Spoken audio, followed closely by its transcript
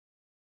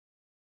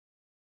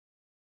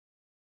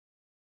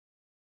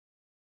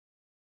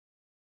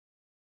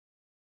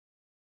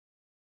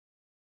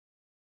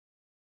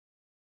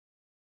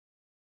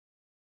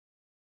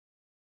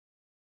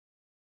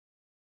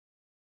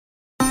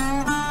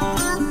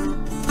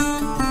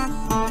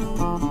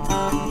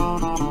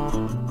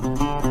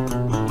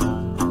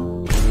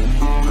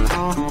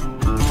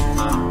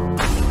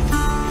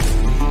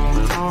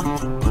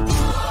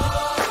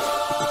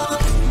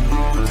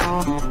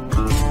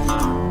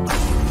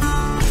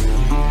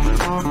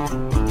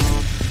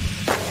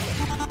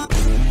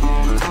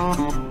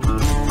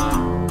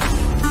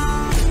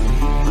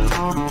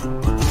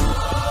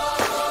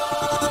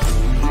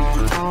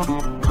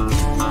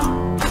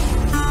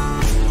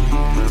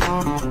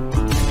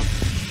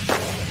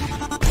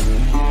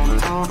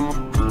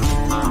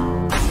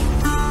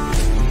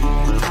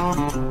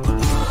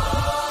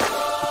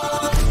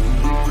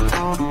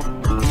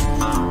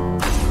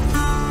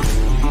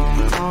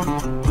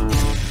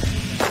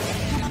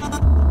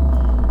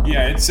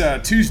It's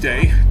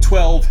Tuesday,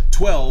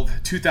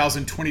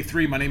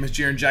 12/12/2023. My name is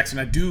Jaron Jackson.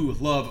 I do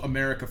love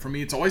America. For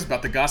me, it's always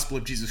about the gospel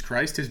of Jesus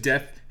Christ, his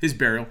death, his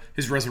burial,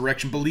 his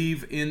resurrection.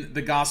 Believe in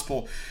the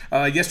gospel.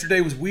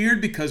 Yesterday was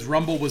weird because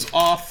Rumble was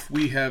off.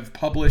 I've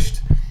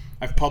published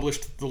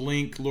the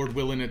link. Lord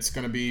willing, it's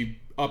going to be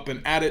up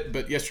and at it.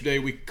 But yesterday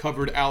we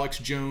covered Alex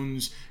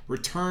Jones'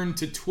 return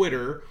to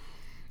Twitter.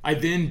 I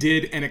then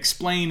did an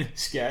explain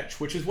sketch,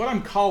 which is what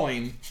I'm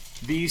calling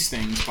these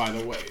things, by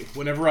the way.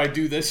 Whenever I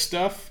do this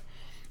stuff,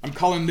 I'm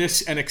calling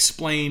this an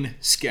explain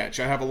sketch.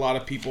 I have a lot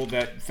of people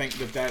that think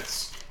that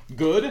that's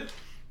good,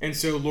 and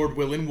so Lord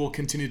willing, we'll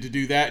continue to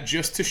do that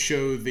just to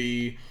show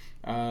the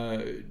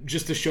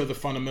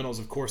fundamentals.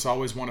 Of course, I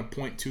always want to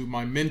point to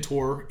my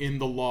mentor in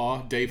the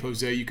law, Dave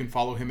Jose. You can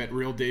follow him at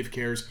Real Dave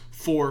Cares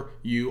for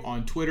you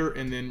on Twitter,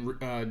 and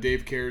then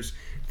Dave Cares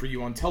for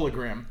you on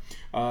Telegram.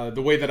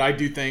 The way that I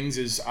do things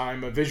is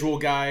I'm a visual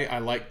guy. I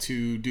like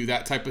to do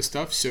that type of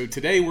stuff. So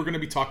today we're going to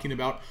be talking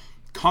about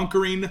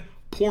conquering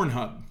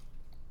Pornhub.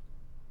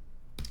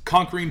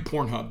 Conquering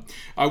Pornhub.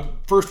 I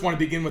first want to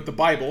begin with the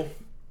Bible.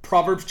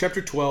 Proverbs chapter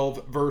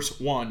 12, verse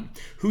 1.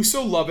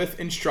 Whoso loveth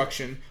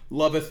instruction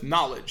loveth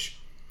knowledge,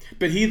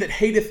 but he that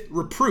hateth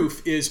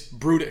reproof is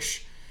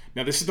brutish.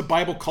 Now this is the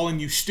Bible calling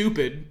you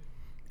stupid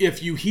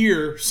if you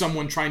hear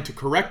someone trying to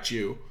correct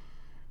you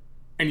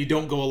and you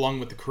don't go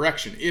along with the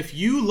correction. If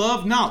you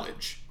love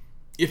knowledge,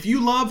 if you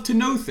love to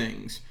know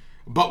things,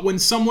 but when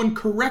someone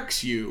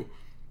corrects you,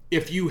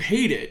 if you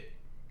hate it,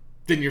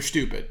 then you're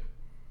stupid.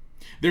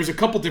 There's a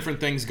couple different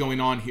things going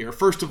on here.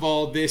 First of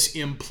all, this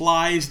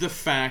implies the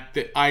fact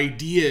that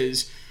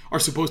ideas are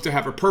supposed to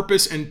have a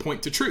purpose and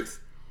point to truth.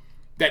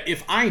 That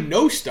if I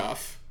know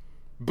stuff,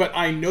 but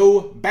I know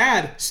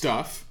bad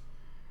stuff,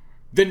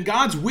 then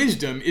God's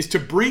wisdom is to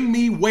bring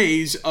me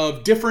ways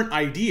of different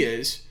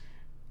ideas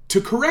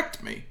to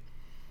correct me.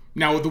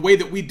 Now, the way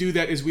that we do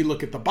that is we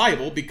look at the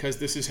Bible, because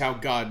this is how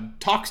God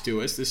talks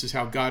to us. This is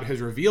how God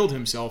has revealed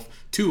himself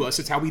to us.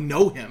 It's how we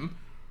know him.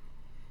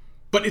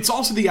 But it's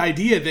also the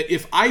idea that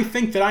if I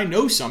think that I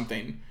know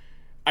something,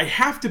 I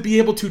have to be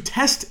able to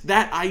test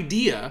that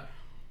idea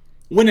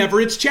whenever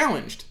it's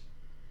challenged.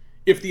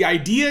 If the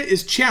idea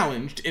is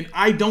challenged and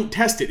I don't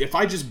test it, if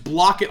I just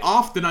block it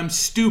off, then I'm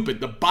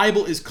stupid. The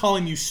Bible is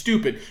calling you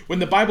stupid. When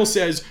the Bible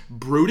says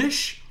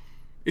brutish,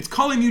 it's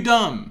calling you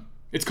dumb.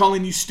 It's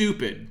calling you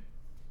stupid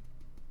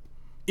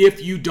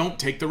if you don't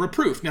take the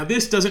reproof. Now,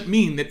 this doesn't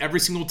mean that every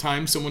single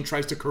time someone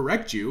tries to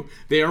correct you,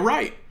 they are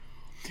right.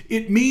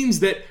 It means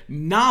that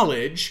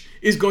knowledge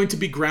is going to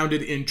be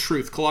grounded in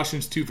truth.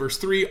 Colossians 2 verse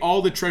 3,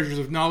 all the treasures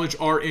of knowledge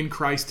are in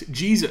Christ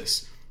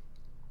Jesus.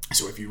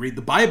 So if you read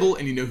the Bible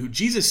and you know who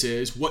Jesus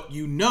is, what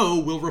you know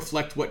will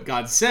reflect what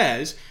God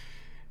says,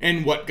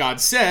 and what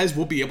God says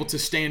will be able to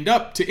stand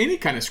up to any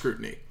kind of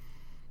scrutiny.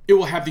 It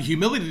will have the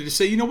humility to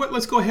say, you know what,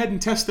 let's go ahead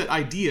and test that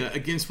idea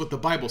against what the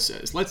Bible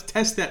says. Let's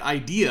test that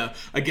idea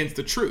against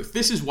the truth.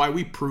 This is why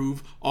we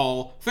prove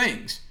all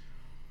things.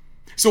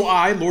 So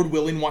I, Lord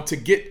willing, want to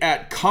get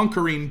at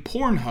conquering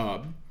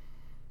Pornhub,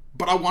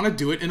 but I want to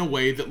do it in a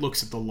way that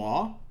looks at the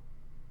law,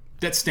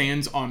 that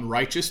stands on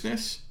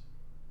righteousness,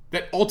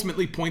 that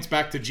ultimately points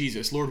back to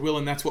Jesus. Lord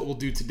willing, that's what we'll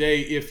do today.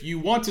 If you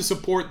want to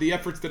support the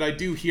efforts that I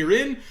do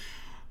herein,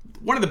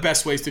 one of the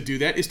best ways to do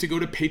that is to go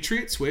to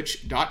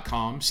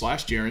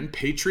patriotswitch.com/Jaron,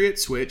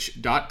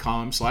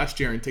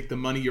 patriotswitch.com/Jaron. Take the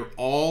money you're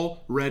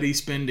already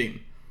spending.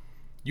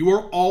 You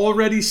are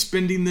already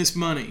spending this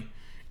money,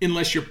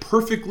 unless you're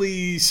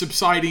perfectly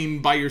subsiding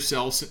by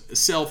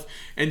yourself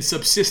and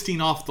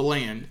subsisting off the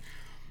land.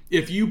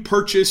 If you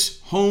purchase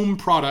home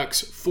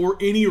products for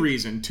any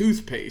reason,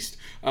 toothpaste,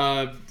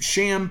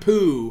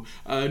 shampoo,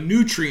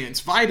 nutrients,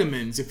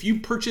 vitamins, if you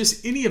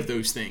purchase any of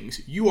those things,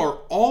 you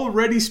are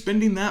already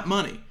spending that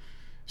money.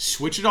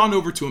 Switch it on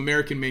over to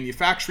American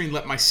manufacturing.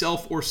 Let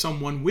myself or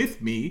someone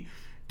with me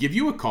give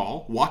you a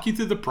call, walk you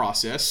through the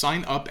process,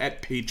 sign up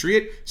at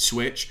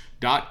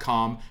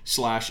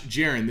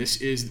patriotswitch.com/Jaron. This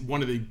is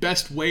one of the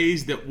best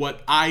ways that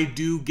what I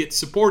do gets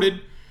supported.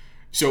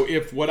 So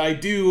if what I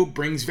do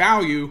brings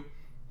value,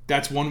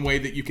 that's one way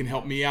that you can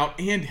help me out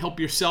and help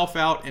yourself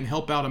out and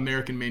help out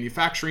American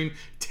manufacturing.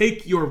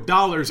 Take your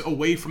dollars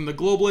away from the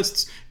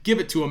globalists, give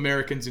it to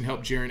Americans, and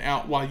help Jaron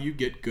out while you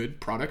get good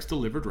products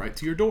delivered right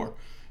to your door.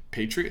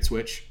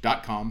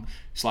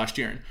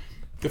 patriotswitch.com/Jaron.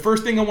 The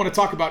first thing I want to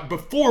talk about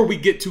before we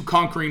get to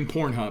conquering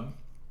Pornhub,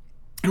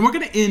 and we're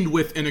going to end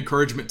with an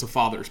encouragement to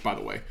fathers, by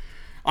the way.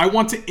 I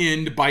want to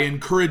end by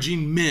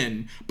encouraging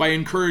men, by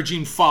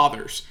encouraging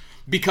fathers,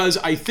 because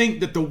I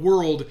think that the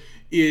world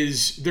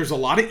there's a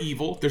lot of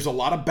evil, there's a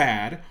lot of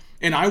bad,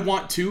 and I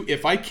want to,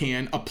 if I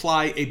can,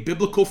 apply a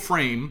biblical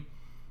frame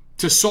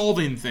to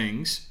solving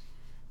things.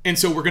 And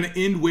so we're going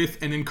to end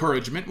with an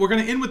encouragement. We're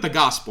going to end with the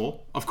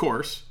gospel, of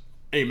course.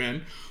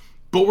 Amen.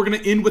 But we're going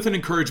to end with an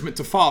encouragement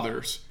to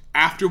fathers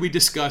after we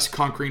discuss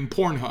conquering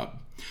Pornhub.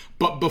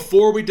 But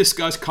before we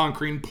discuss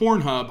conquering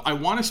Pornhub, I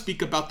want to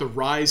speak about the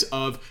rise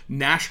of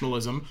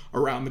nationalism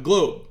around the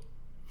globe.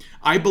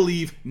 I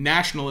believe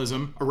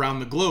nationalism around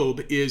the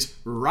globe is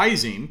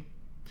rising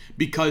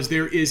because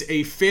there is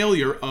a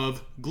failure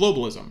of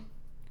globalism.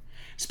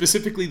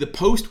 Specifically, the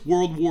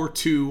post-World War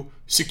II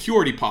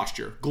security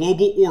posture,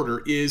 global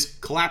order, is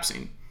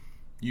collapsing.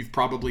 You've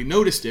probably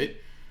noticed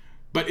it,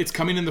 but it's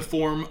coming in the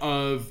form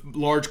of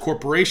large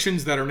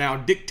corporations that are now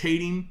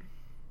dictating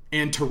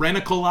and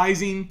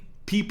tyrannicalizing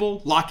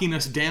people, locking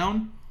us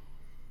down.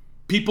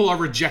 People are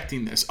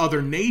rejecting this.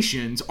 Other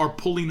nations are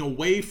pulling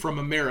away from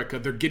America.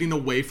 They're getting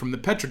away from the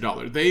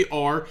petrodollar. They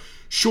are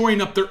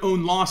shoring up their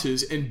own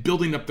losses and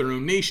building up their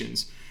own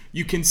nations.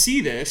 You can see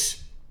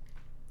this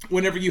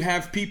whenever you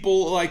have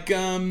people like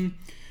Xi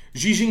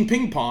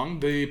Jinping,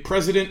 the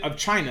president of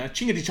China,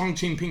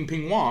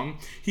 Jinping Wang.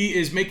 He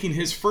is making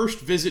his first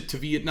visit to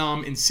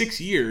Vietnam in 6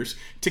 years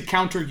to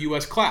counter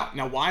U.S. clout.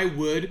 Now, why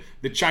would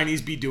the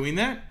Chinese be doing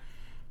that?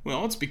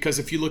 Well, it's because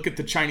if you look at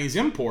the Chinese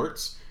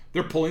imports,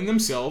 they're pulling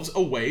themselves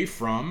away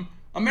from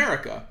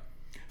America.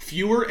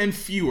 Fewer and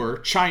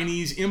fewer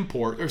fewer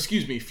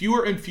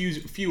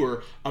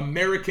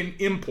American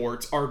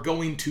imports are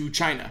going to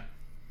China.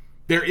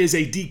 There is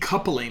a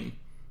decoupling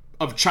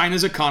of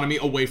China's economy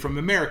away from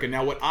America.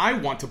 Now, what I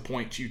want to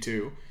point you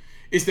to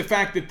is the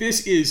fact that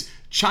this is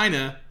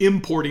China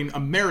importing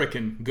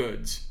American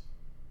goods.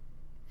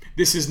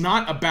 This is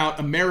not about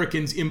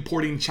Americans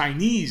importing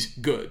Chinese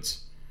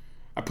goods.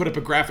 I put up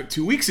a graphic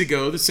 2 weeks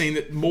ago that's saying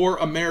that more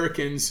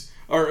Americans,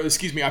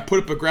 I put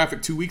up a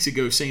graphic 2 weeks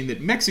ago saying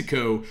that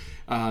Mexico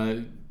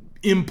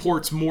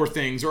imports more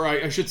things, or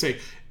I should say,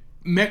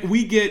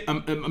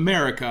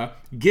 America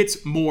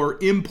gets more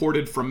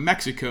imported from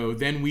Mexico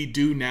than we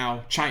do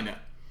now China,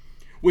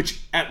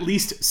 which at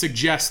least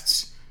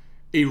suggests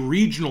a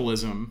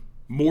regionalism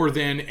more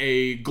than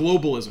a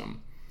globalism.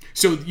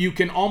 So you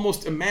can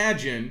almost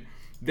imagine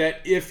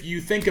that if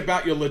you think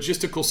about your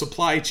logistical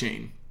supply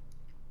chain,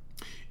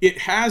 it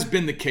has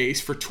been the case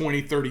for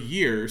 20, 30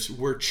 years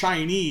where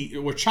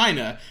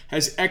China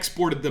has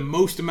exported the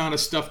most amount of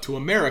stuff to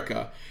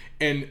America,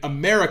 and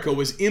America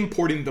was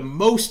importing the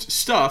most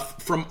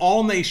stuff from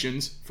all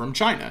nations from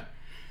China.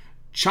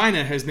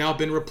 China has now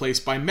been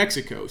replaced by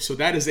Mexico, so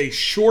that is a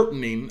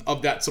shortening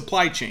of that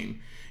supply chain.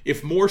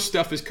 If more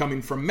stuff is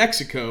coming from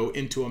Mexico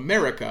into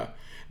America,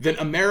 then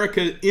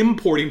America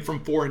importing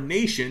from foreign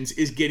nations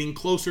is getting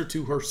closer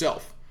to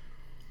herself.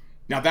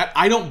 Now, that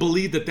I don't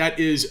believe that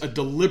is a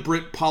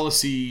deliberate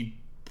policy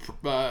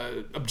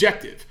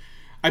objective.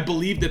 I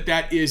believe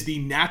that is the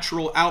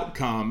natural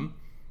outcome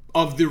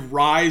of the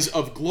rise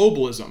of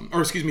globalism,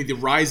 the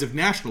rise of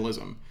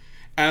nationalism.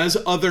 As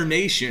other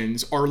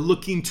nations are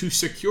looking to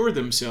secure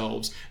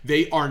themselves,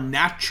 they are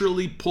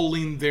naturally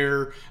pulling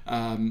their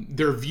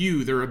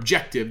view, their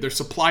objective, their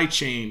supply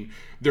chain.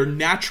 They're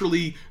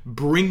naturally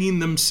bringing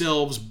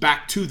themselves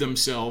back to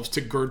themselves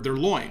to gird their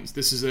loins.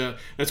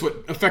 That's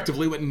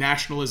effectively what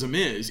nationalism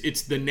is.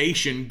 It's the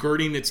nation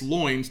girding its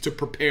loins to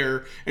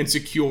prepare and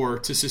secure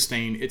to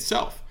sustain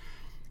itself.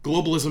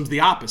 Globalism's the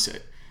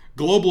opposite.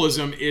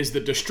 Globalism is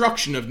the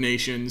destruction of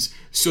nations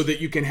so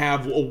that you can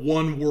have a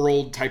one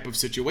world type of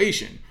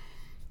situation.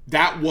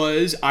 That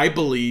was, I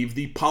believe,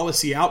 the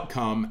policy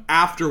outcome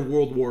after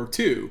World War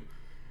II.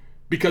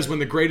 Because when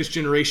the greatest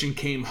generation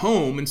came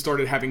home and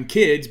started having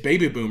kids,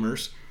 baby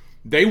boomers,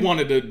 they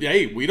wanted to,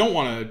 we don't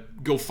want to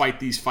go fight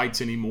these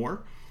fights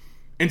anymore.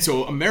 And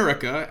so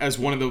America, as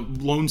one of the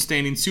lone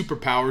standing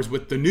superpowers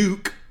with the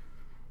nuke,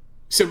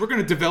 said we're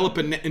going to develop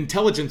an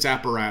intelligence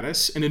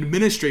apparatus, an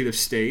administrative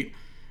state,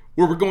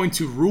 where we're going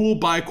to rule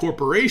by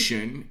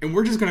corporation, and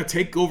we're just going to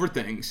take over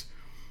things.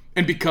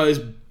 And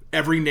because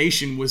every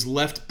nation was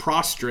left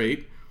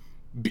prostrate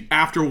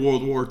after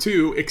World War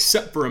II,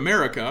 except for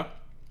America,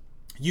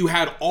 you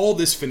had all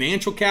this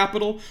financial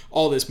capital,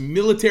 all this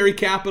military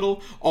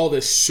capital, all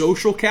this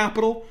social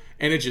capital,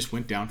 and it just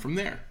went down from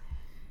there.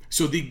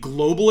 So the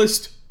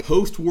globalist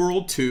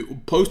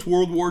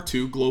post-World War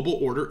II global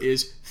order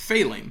is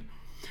failing.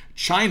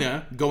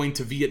 China going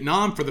to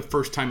Vietnam for the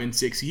first time in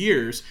 6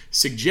 years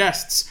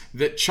suggests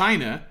that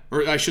China,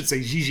 or I should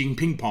say Xi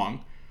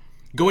Jinping,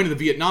 going to the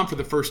Vietnam for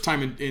the first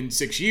time in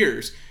 6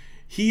 years,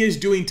 he is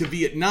doing to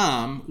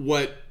Vietnam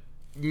what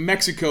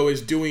Mexico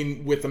is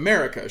doing with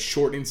America,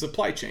 shortening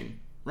supply chain,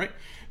 right?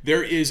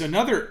 There is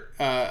another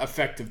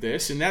effect of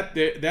this, and that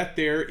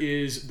there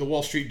is the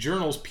Wall Street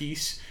Journal's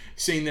piece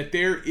saying that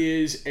there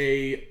is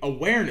a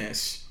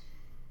awareness.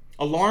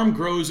 Alarm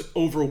grows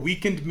over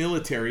weakened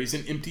militaries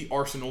and empty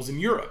arsenals in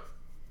Europe.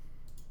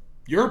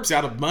 Europe's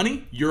out of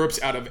money.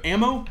 Europe's out of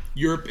ammo.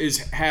 Europe has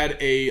had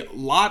a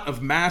lot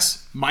of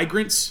mass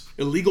migrants,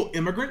 illegal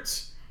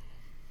immigrants.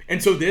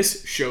 And so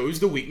this shows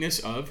the weakness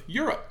of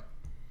Europe.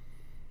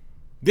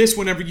 This,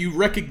 whenever you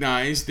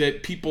recognize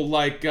that people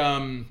like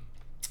the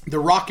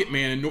Rocket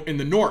Man and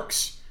the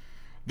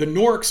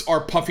Norks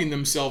are puffing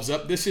themselves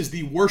up. This is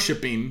the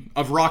worshiping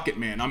of Rocket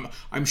Man.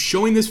 I'm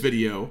showing this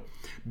video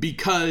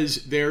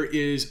because there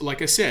is,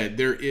 like I said,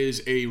 there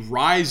is a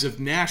rise of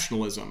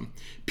nationalism.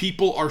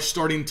 People are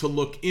starting to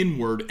look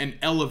inward and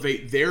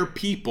elevate their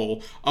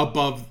people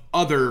above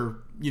other,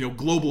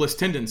 globalist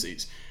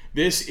tendencies.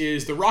 This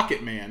is the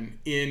Rocket Man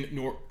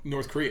in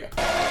North Korea.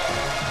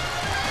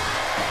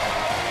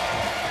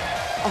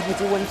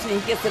 아버지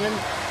원수님께서는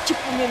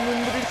기쁨의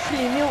눈물을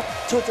흘리며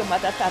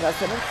조조마다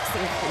따라서는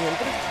학생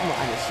청년들을 품어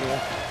안으시며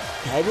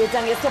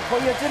대회장에서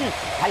보여준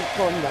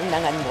밝고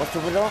명랑한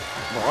모습으로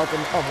모든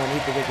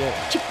어머니들에게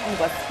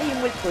기쁨과 새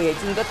힘을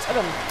더해준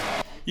것처럼.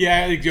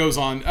 Yeah, it goes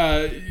on.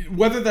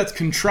 Whether that's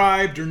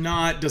contrived or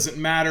not doesn't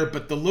matter,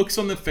 but the looks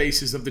on the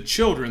faces of the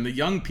children, the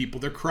young people,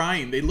 they're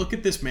crying. They look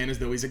at this man as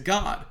though he's a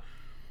god.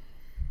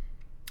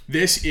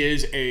 This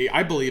is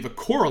I believe, a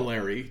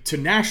corollary to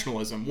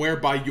nationalism,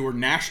 whereby your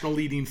national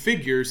leading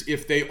figures,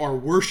 if they are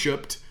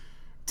worshipped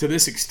to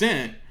this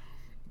extent,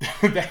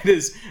 that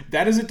is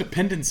a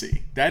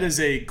dependency. That is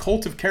a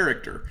cult of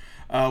character.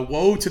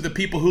 Woe to the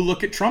people who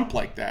look at Trump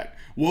like that.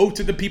 Woe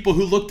to the people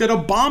who looked at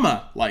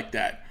Obama like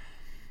that.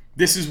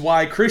 This is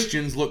why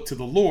Christians look to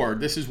the Lord.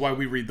 This is why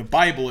we read the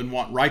Bible and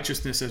want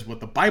righteousness as what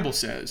the Bible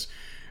says.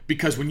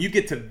 Because when you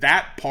get to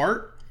that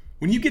part,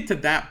 when you get to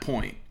that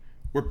point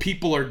where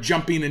people are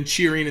jumping and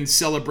cheering and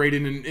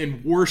celebrating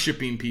and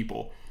worshiping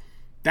people,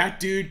 that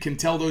dude can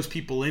tell those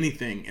people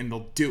anything and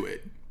they'll do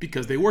it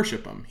because they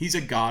worship him. He's a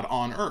god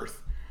on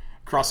earth.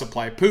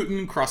 Cross-apply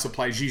Putin,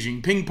 cross-apply Xi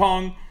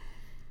Jinping.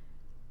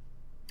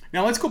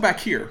 Now let's go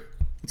back here.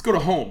 Let's go to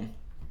home.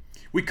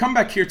 We come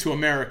back here to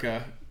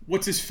America.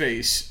 What's his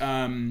face?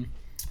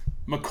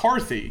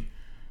 McCarthy,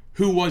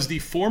 who was the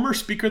former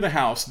Speaker of the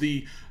House,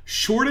 the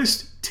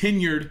shortest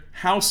tenured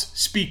House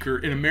Speaker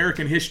in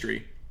American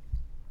history,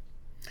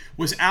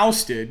 was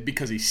ousted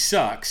because he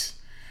sucks.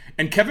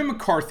 And Kevin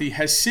McCarthy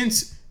has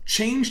since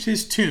changed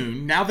his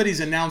tune now that he's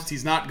announced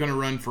he's not going to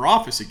run for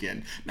office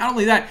again. Not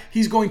only that,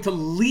 he's going to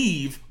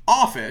leave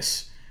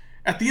office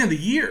at the end of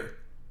the year.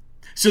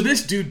 So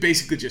this dude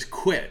basically just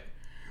quit,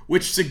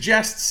 which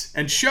suggests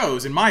and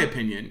shows, in my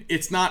opinion,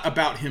 it's not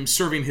about him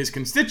serving his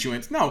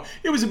constituents. No,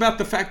 it was about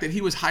the fact that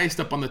he was highest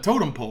up on the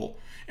totem pole.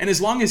 And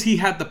as long as he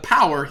had the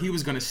power, he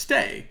was going to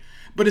stay.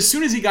 But as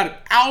soon as he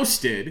got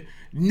ousted,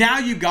 now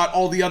you got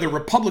all the other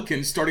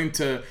Republicans starting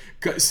to,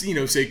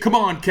 say, come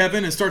on,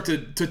 Kevin, and start to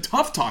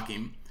tough talk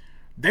him.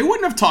 They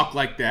wouldn't have talked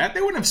like that.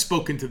 They wouldn't have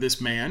spoken to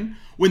this man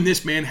when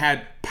this man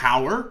had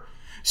power.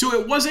 So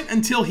it wasn't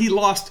until he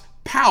lost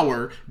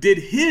power did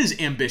his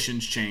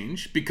ambitions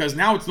change, because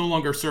now it's no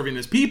longer serving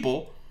his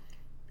people.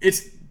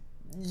 It's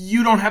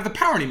you don't have the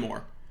power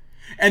anymore.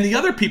 And the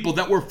other people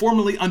that were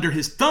formerly under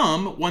his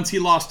thumb, once he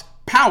lost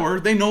power,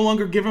 they no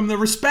longer give him the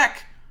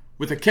respect,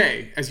 with a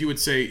K, as you would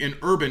say in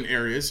urban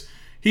areas.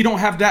 He don't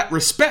have that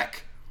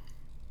respect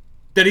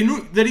that he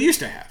used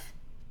to have.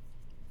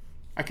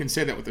 I can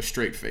say that with a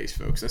straight face,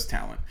 folks. That's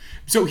talent.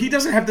 So he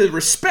doesn't have the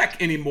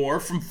respect anymore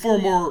from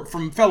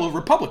fellow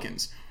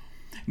Republicans.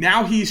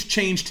 Now he's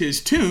changed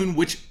his tune,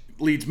 which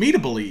leads me to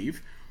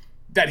believe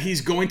that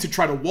he's going to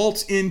try to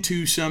waltz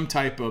into some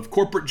type of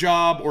corporate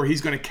job, or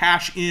he's going to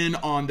cash in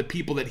on the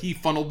people that he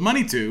funneled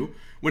money to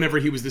whenever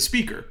he was the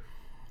speaker.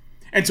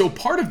 And so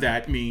part of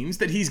that means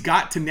that he's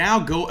got to now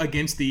go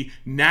against the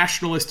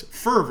nationalist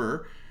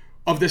fervor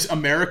of this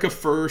America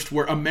First,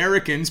 where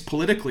Americans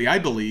politically, I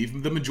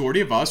believe, the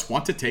majority of us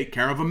want to take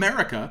care of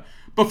America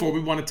before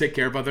we want to take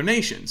care of other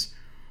nations.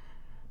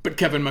 But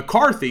Kevin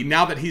McCarthy,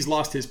 now that he's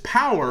lost his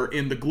power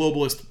in the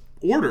globalist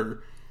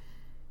order,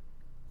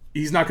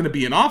 he's not going to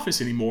be in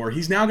office anymore.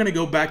 He's now going to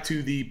go back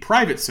to the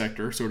private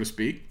sector, so to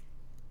speak,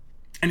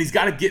 and he's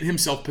got to get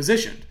himself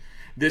positioned.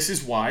 This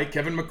is why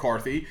Kevin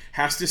McCarthy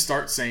has to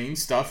start saying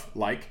stuff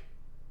like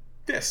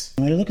this.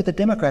 When I look at the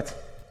Democrats,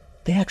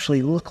 they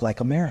actually look like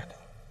America.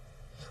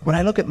 When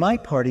I look at my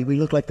party, we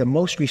look like the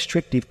most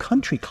restrictive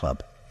country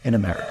club in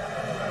America.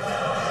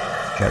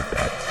 Get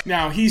that.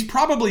 Now, he's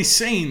probably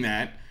saying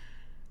that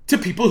to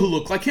people who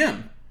look like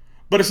him.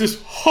 But it's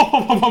this,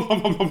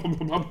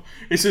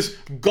 it's this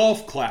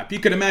golf clap. You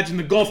can imagine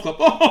the golf clap.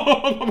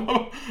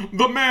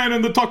 The man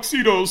in the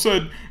tuxedo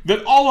said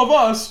that all of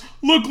us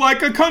look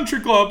like a country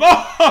club.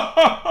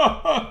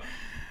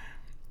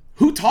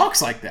 Who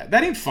talks like that?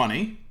 That ain't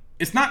funny.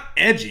 It's not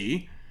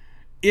edgy.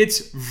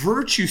 It's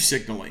virtue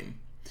signaling.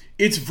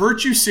 It's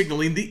virtue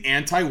signaling the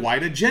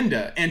anti-white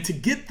agenda. And to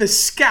get the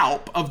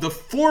scalp of the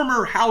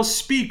former House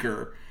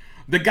Speaker,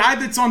 the guy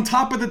that's on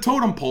top of the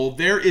totem pole,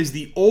 there is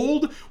the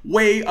old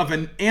way of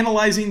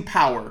analyzing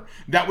power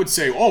that would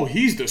say, oh,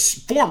 he's the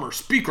former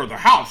Speaker of the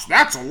House.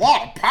 That's a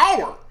lot of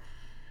power.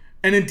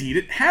 And indeed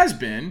it has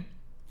been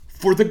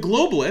for the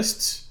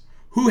globalists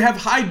who have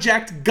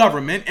hijacked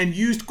government and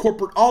used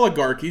corporate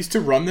oligarchies to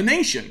run the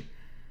nation.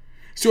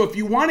 So if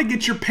you want to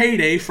get your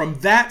payday from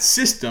that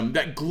system,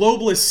 that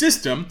globalist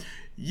system,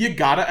 you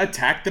gotta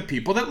attack the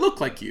people that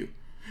look like you.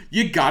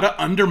 You gotta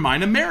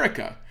undermine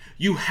America.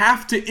 You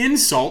have to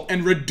insult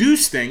and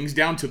reduce things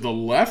down to the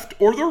left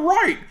or the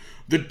right.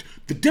 The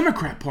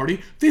Democrat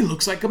Party, they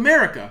looks like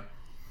America.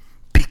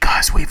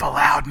 Because we've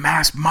allowed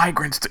mass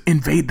migrants to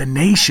invade the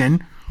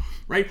nation,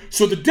 right?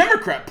 So the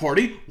Democrat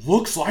Party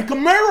looks like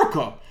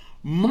America.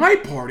 My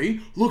party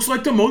looks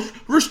like the most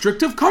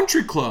restrictive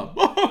country club.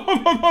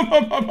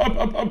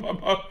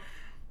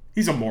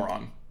 He's a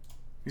moron.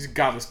 He's a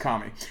godless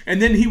commie. And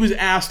then he was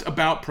asked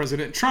about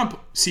President Trump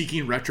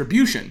seeking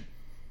retribution.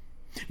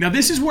 Now,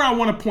 this is where I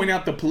want to point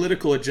out the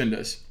political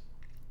agendas.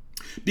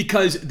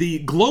 Because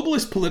the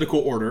globalist political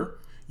order,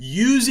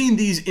 using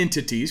these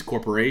entities,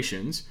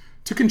 corporations,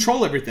 to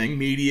control everything,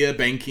 media,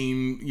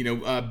 banking,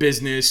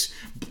 business,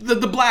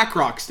 the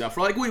BlackRock stuff.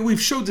 Like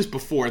we've showed this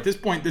before. At this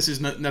point, this is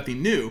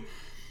nothing new.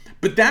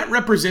 But that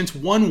represents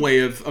one way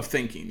of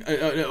thinking,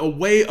 a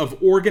way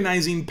of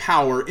organizing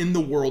power in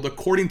the world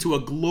according to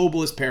a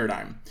globalist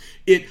paradigm.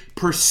 It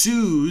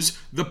pursues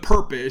the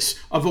purpose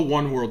of a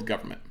one world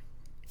government.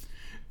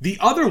 The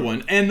other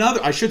one,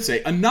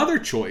 another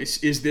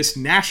choice is this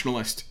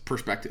nationalist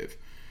perspective.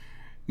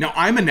 Now,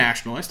 I'm a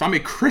nationalist. I'm a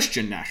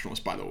Christian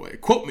nationalist, by the way.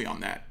 Quote me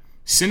on that.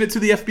 Send it to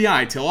the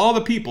FBI. Tell all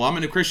the people I'm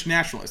a Christian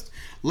nationalist.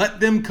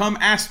 Let them come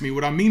ask me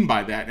what I mean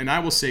by that. And I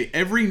will say,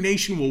 every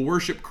nation will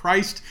worship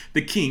Christ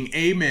the King.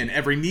 Amen.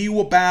 Every knee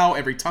will bow.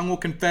 Every tongue will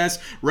confess.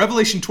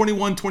 Revelation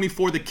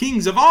 21:24, the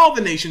kings of all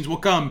the nations will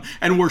come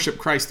and worship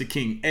Christ the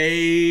King.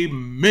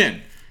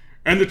 Amen.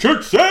 And the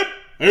church said,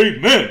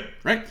 amen.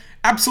 Right?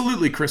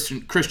 Absolutely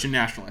Christian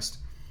nationalist.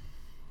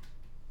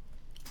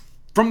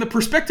 From the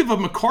perspective of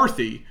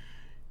McCarthy,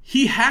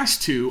 he has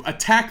to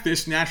attack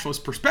this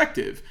nationalist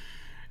perspective.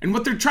 And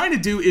what they're trying to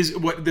do is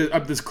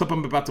this clip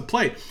I'm about to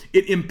play.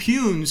 It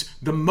impugns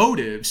the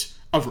motives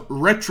of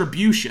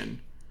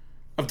retribution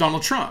of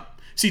Donald Trump.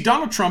 See,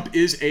 Donald Trump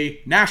is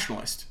a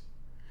nationalist.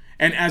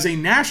 And as a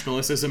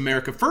nationalist, as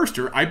America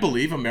Firster, I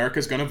believe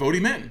America's going to vote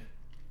him in.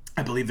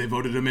 I believe they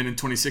voted him in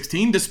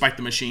 2016, despite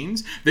the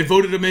machines. They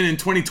voted him in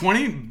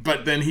 2020,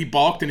 but then he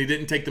balked and he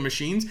didn't take the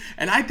machines.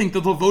 And I think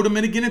that they'll vote him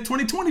in again in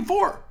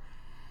 2024.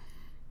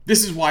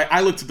 This is why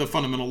I looked at the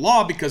fundamental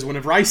law, because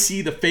whenever I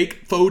see the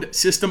fake FODE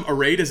system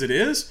arrayed as it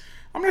is,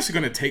 I'm just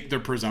going to take their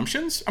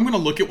presumptions. I'm going to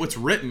look at what's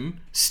written,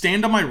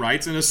 stand on my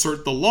rights, and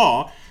assert the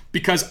law,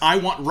 because I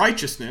want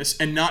righteousness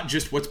and not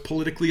just what's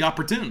politically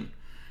opportune.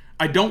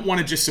 I don't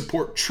want to just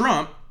support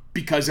Trump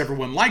because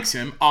everyone likes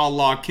him, a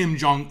la Kim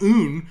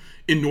Jong-un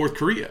in North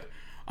Korea.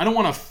 I don't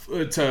want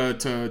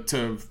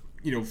to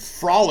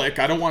frolic.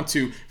 I don't want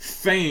to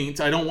faint.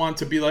 I don't want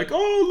to be like,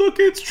 oh, look,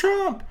 it's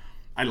Trump.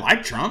 I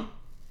like Trump.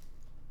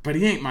 But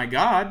he ain't my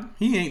God.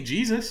 He ain't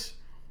Jesus.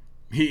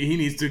 He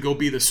needs to go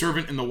be the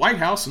servant in the White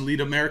House and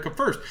lead America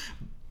first.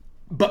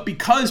 But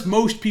because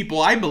most people,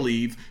 I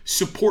believe,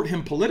 support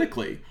him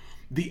politically,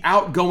 the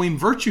outgoing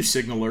virtue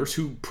signalers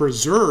who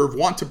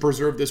want to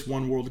preserve this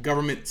one world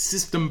government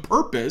system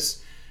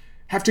purpose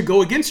have to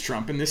go against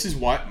Trump. And this is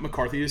what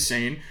McCarthy is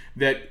saying,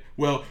 that,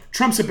 well,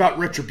 Trump's about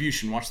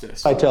retribution. Watch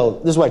this. This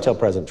is what I tell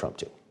President Trump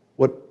too.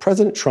 What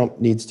President Trump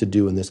needs to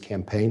do in this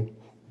campaign,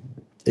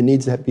 it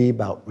needs to be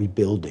about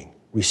rebuilding,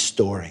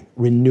 restoring,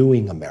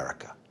 renewing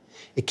America.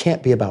 It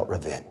can't be about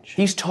revenge.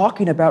 He's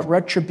talking about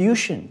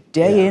retribution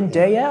day in,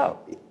 day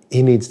out.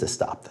 He needs to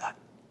stop that.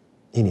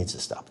 He needs to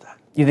stop that.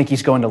 You think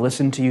he's going to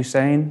listen to you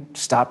saying,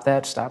 stop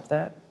that, stop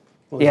that?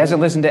 He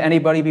hasn't listened to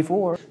anybody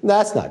before.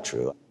 That's not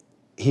true.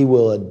 He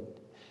will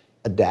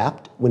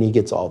adapt when he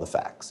gets all the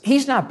facts.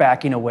 He's not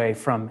backing away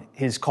from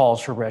his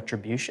calls for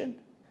retribution.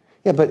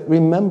 Yeah, but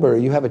remember,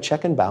 you have a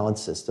check and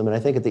balance system, and I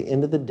think at the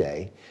end of the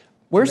day,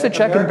 where's the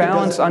check and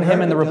balance on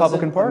him and the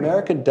Republican Party?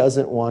 America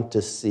doesn't want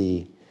to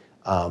see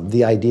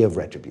the idea of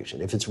retribution.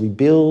 If it's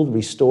rebuild,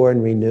 restore,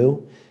 and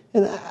renew,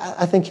 and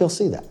I think he'll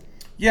see that.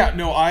 Yeah,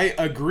 no, I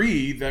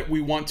agree that we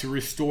want to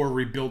restore,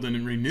 rebuild,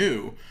 and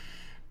renew.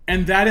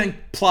 And that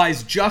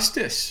implies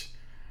justice.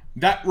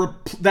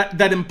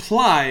 That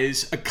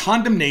implies a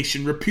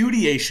condemnation,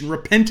 repudiation,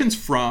 repentance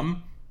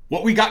from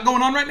what we got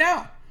going on right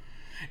now.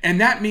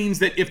 And that means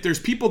that if there's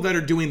people that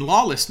are doing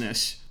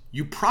lawlessness,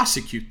 you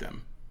prosecute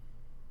them.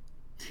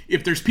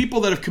 If there's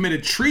people that have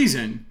committed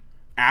treason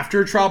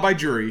after a trial by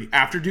jury,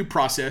 after due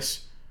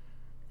process,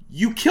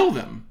 you kill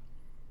them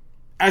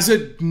as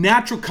a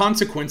natural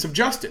consequence of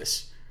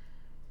justice.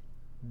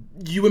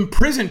 You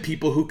imprison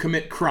people who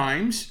commit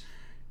crimes.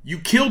 You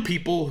kill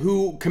people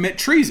who commit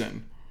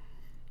treason.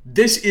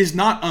 This is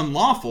not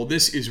unlawful.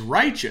 This is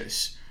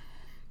righteous.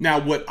 Now,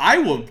 what I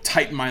will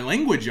tighten my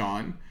language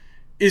on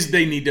is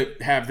they need to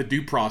have the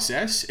due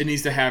process. It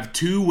needs to have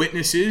two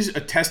witnesses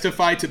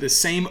testify to the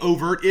same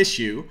overt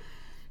issue.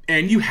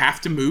 And you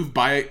have to move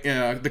by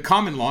the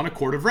common law in a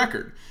court of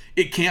record.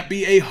 It can't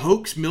be a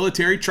hoax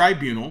military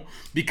tribunal,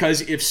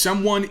 because if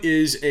someone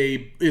is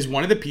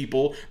one of the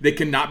people, they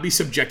cannot be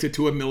subjected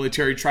to a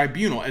military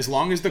tribunal. As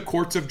long as the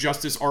courts of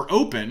justice are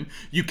open,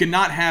 you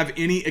cannot have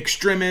any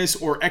extremists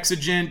or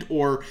exigent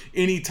or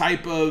any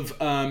type of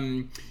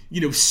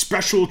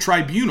special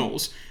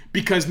tribunals,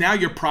 because now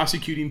you're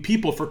prosecuting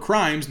people for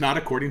crimes not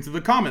according to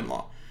the common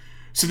law.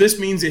 So this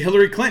means that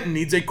Hillary Clinton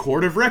needs a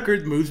court of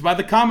record, moves by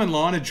the common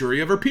law, and a jury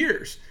of her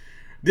peers.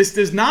 This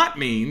does not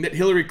mean that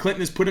Hillary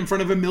Clinton is put in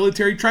front of a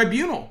military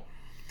tribunal.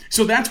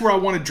 So that's where I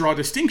want to draw a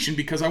distinction,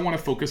 because I want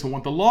to focus on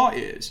what the law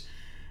is.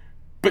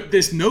 But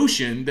this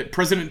notion that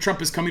President Trump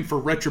is coming for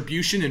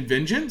retribution and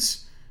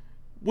vengeance,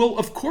 well,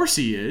 of course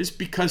he is,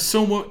 because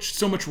so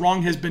much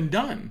wrong has been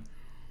done.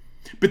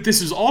 But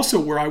this is also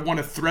where I want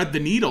to thread the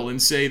needle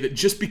and say that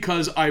just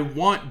because I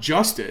want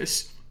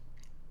justice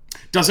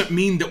doesn't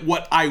mean that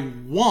what I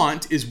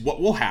want is what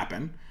will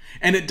happen.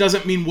 And it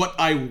doesn't mean what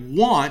I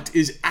want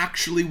is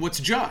actually what's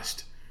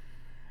just.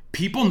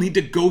 people need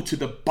to go to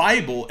the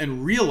Bible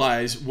and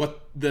realize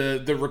what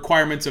the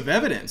requirements of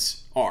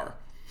evidence are.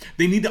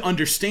 They need to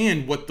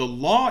understand what the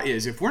law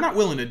is. If we're not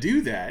willing to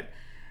do that,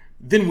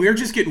 then we're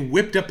just getting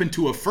whipped up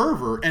into a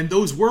fervor, and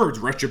those words,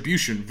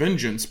 retribution,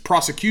 vengeance,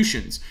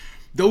 prosecutions,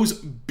 those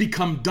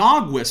become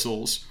dog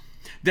whistles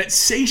that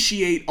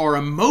satiate our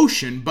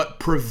emotion but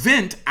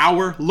prevent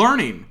our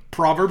learning.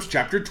 Proverbs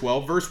chapter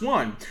 12, verse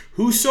 1.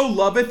 Whoso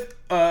loveth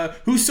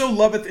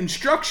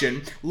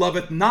instruction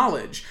loveth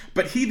knowledge,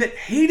 but he that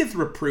hateth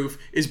reproof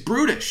is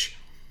brutish.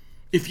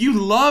 If you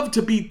love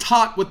to be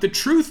taught what the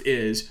truth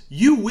is,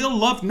 you will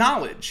love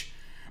knowledge.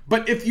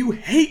 But if you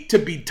hate to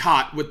be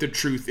taught what the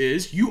truth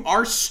is, you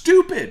are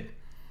stupid.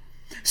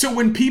 So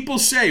when people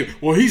say,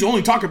 well, he's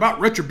only talking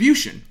about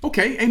retribution.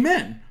 Okay,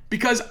 amen.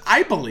 Because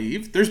I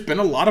believe there's been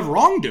a lot of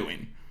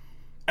wrongdoing.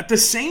 At the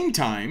same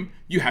time,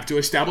 you have to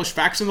establish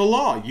facts in the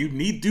law. You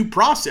need due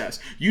process.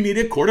 You need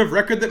a court of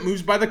record that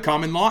moves by the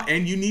common law,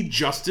 and you need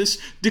justice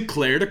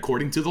declared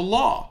according to the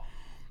law,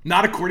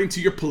 not according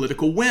to your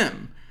political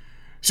whim.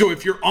 So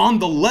if you're on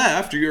the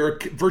left or you're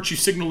a virtue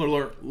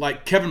signaler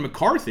like Kevin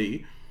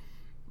McCarthy,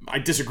 I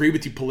disagree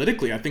with you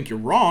politically. I think you're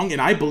wrong, and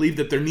I believe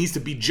that there needs to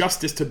be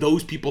justice to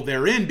those people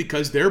therein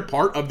because they're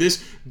part of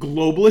this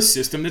globalist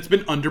system that's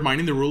been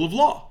undermining the rule of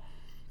law.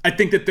 I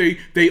think that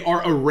they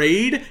are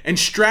arrayed and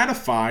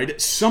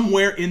stratified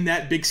somewhere in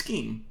that big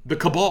scheme, the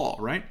cabal,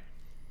 right?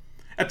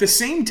 At the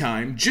same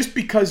time, just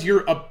because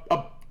you're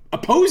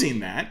opposing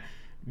that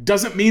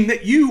doesn't mean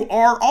that you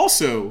are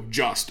also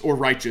just or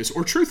righteous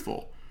or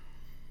truthful.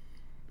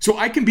 So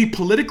I can be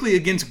politically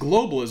against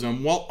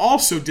globalism while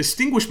also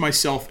distinguish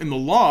myself in the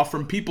law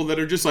from people that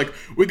are just like,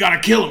 we got to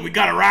kill them, we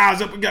got to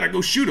rise up, we got to go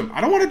shoot them.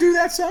 I don't want to do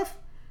that stuff.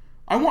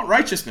 I want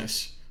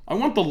righteousness. I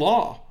want the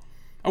law.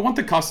 I want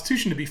the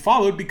Constitution to be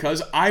followed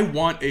because I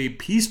want a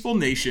peaceful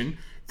nation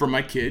for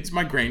my kids,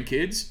 my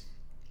grandkids,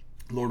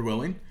 Lord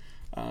willing,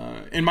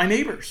 and my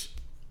neighbors.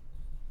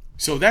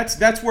 So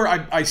that's where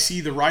I see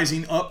the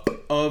rising up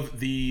of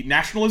the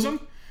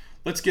nationalism.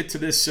 Let's get to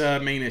this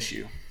main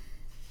issue.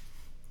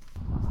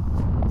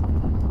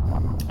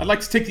 I'd like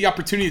to take the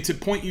opportunity to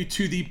point you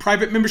to the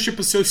private membership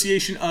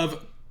association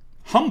of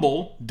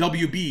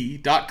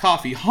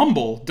HumbleWB.coffee.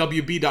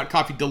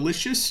 HumbleWB.coffee.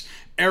 Delicious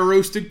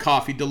air-roasted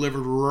coffee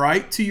delivered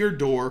right to your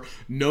door.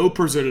 No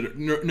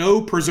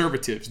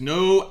preservatives,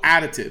 no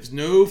additives,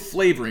 no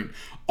flavoring.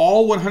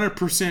 All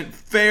 100%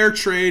 fair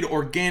trade,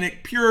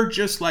 organic, pure,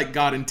 just like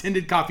God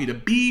intended coffee to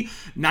be.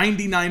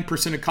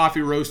 99% of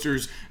coffee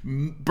roasters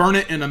burn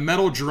it in a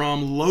metal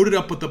drum, load it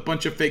up with a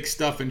bunch of fake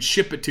stuff, and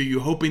ship it to you,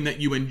 hoping that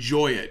you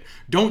enjoy it.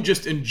 Don't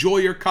just enjoy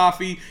your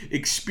coffee,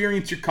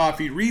 experience your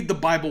coffee. Read the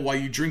Bible while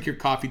you drink your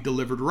coffee,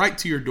 delivered right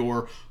to your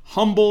door.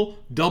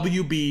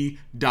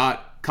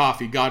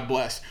 HumbleWB.coffee. God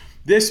bless.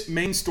 This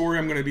main story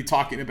I'm going to be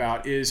talking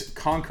about is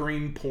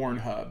conquering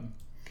Pornhub.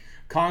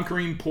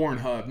 Conquering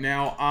Pornhub.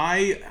 Now,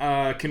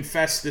 I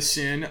confess the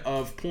sin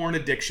of porn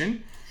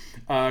addiction.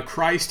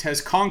 Christ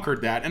has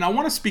conquered that, and I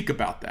want to speak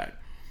about that.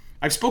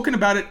 I've spoken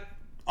about it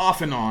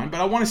off and on, but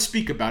I want to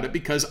speak about it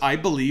because I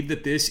believe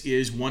that this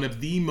is one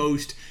of the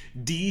most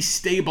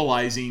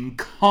destabilizing,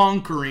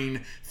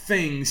 conquering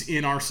things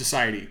in our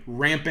society.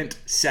 Rampant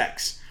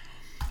sex.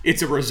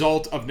 It's a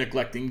result of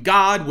neglecting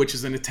God, which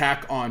is an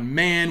attack on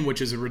man, which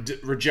is a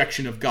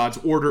rejection of God's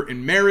order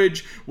in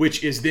marriage,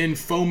 which is then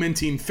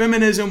fomenting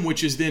feminism,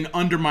 which is then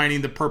undermining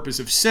the purpose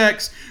of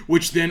sex,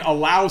 which then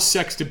allows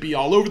sex to be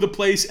all over the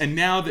place. And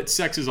now that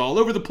sex is all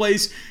over the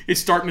place, it's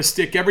starting to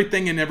stick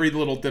everything in every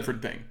little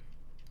different thing.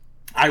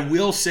 I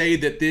will say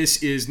that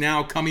this is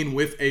now coming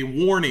with a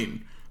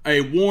warning,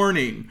 a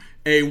warning,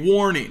 a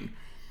warning.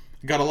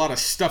 Got a lot of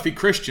stuffy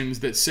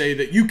Christians that say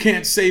that you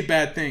can't say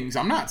bad things.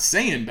 I'm not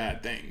saying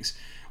bad things.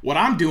 What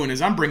I'm doing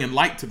is I'm bringing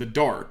light to the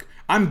dark.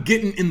 I'm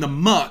getting in the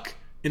muck,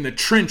 in the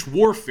trench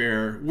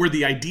warfare where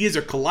the ideas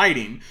are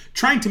colliding,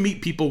 trying to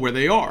meet people where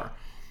they are.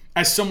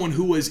 As someone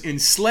who was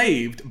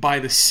enslaved by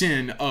the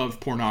sin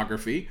of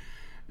pornography,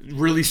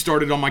 really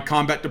started on my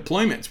combat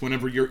deployments.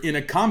 Whenever you're in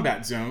a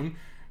combat zone,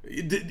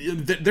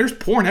 there's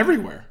porn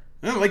everywhere.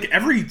 Like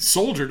every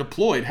soldier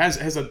deployed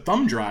has a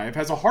thumb drive,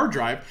 has a hard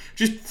drive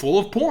just full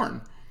of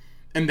porn.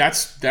 And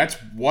that's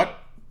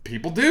what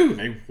people do.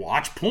 They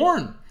watch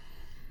porn.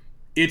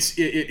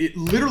 It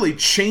literally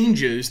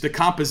changes the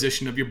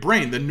composition of your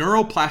brain. The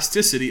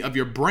neuroplasticity of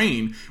your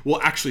brain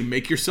will actually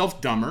make yourself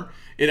dumber.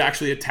 It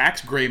actually attacks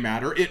gray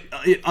matter.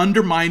 It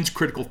undermines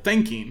critical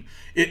thinking.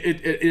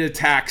 It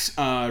attacks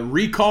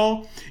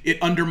recall.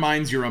 It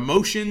undermines your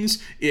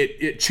emotions.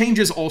 It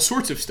changes all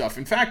sorts of stuff.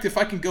 In fact, if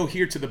I can go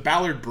here to the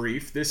Ballard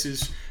Brief, this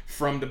is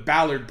from the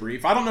Ballard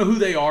Brief. I don't know who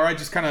they are. I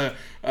just kind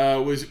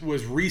of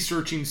was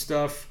researching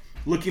stuff,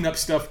 looking up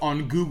stuff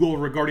on Google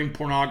regarding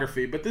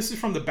pornography. But this is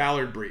from the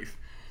Ballard Brief.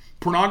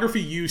 Pornography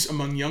use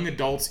among young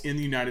adults in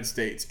the United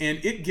States. And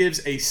it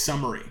gives a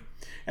summary.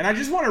 And I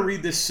just want to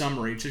read this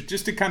summary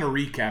just to kind of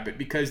recap it,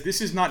 because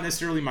this is not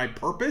necessarily my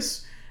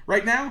purpose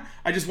right now.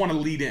 I just want to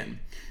lead in.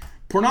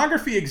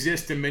 Pornography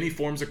exists in many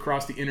forms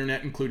across the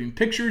internet, including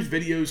pictures,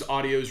 videos,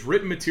 audios,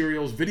 written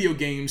materials, video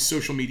games,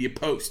 social media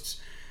posts.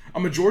 A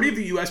majority of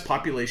the U.S.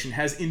 population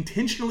has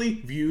intentionally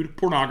viewed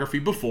pornography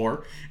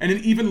before, and an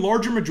even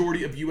larger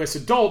majority of U.S.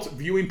 adults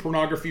viewing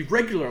pornography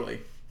regularly.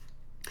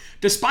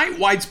 Despite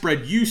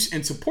widespread use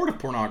and support of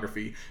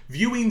pornography,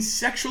 viewing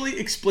sexually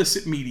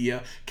explicit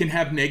media can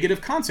have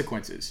negative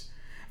consequences.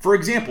 For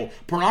example,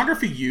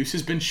 pornography use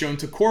has been shown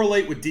to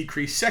correlate with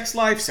decreased sex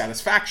life,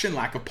 satisfaction,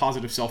 lack of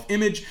positive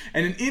self-image,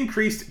 and an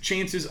increased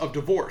chances of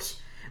divorce.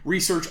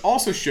 Research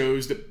also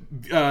shows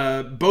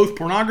that both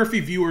pornography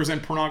viewers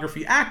and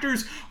pornography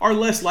actors are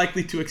less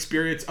likely to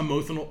experience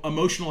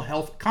emotional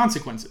health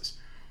consequences.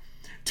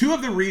 Two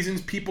of the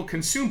reasons people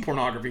consume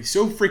pornography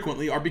so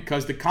frequently are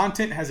because the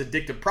content has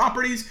addictive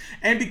properties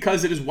and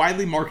because it is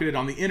widely marketed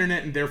on the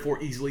internet and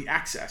therefore easily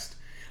accessed.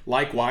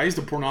 Likewise,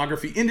 the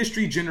pornography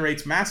industry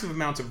generates massive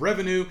amounts of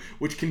revenue,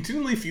 which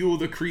continually fuel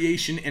the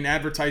creation and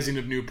advertising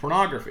of new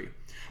pornography.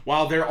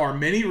 While there are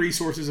many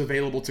resources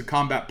available to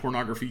combat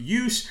pornography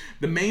use,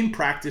 the main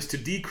practice to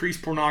decrease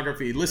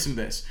pornography, listen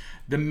to this,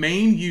 the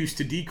main use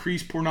to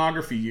decrease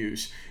pornography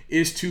use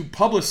is to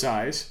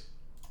publicize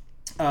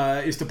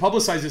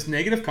its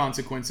negative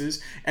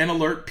consequences and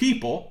alert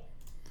people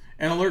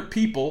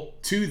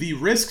to the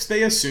risks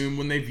they assume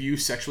when they view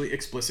sexually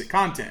explicit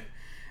content.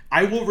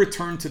 I will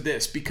return to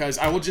this because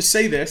I will just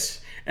say this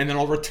and then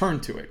I'll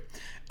return to it.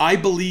 I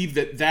believe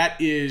that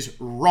that is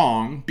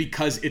wrong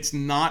because it's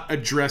not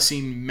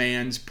addressing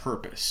man's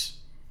purpose.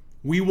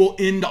 I will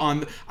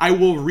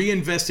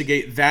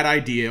reinvestigate that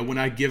idea when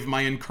I give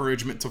my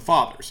encouragement to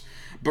fathers.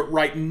 But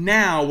right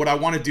now, what I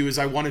want to do is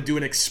I want to do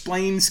an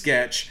explained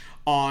sketch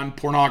on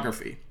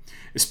pornography,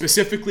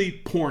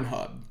 specifically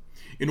Pornhub.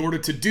 In order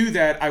to do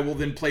that, I will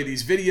then play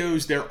these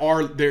videos.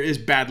 There is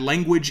bad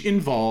language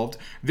involved.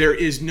 There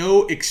is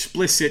no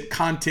explicit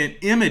content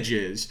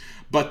images,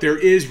 but there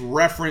is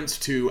reference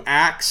to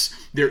acts.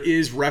 There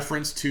is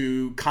reference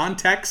to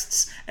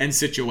contexts and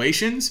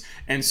situations.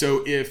 And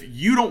so if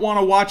you don't want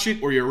to watch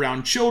it, or you're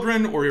around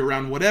children, or you're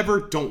around whatever,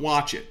 don't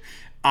watch it.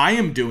 I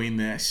am doing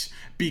this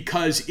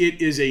because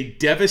it is a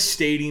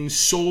devastating,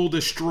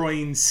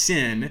 soul-destroying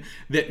sin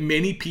that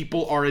many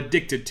people are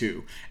addicted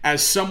to.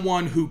 As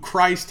someone who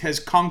Christ has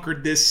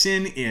conquered this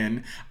sin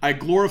in, I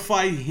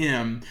glorify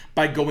Him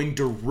by going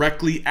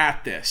directly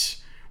at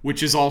this,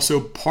 which is also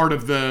part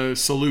of the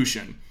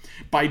solution.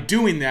 By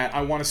doing that,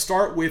 I want to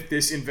start with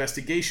this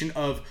investigation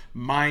of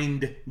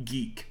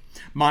MindGeek.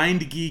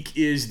 MindGeek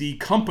is the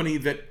company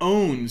that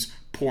owns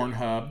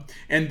Pornhub,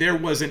 and there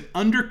was an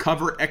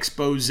undercover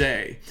expose.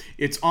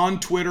 It's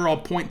on Twitter. I'll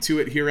point to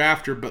it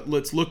hereafter, but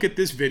let's look at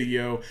this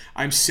video.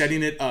 I'm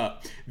setting it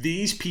up.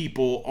 These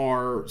people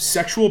are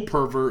sexual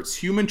perverts,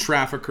 human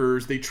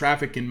traffickers. They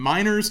traffic in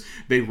minors.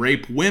 They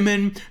rape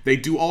women. They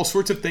do all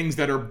sorts of things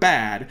that are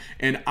bad,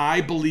 and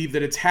I believe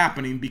that it's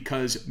happening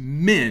because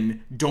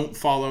men don't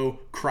follow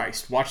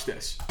Christ. Watch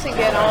this. To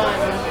get on,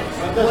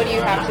 what do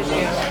you have to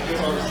do?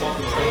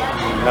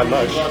 Not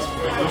much.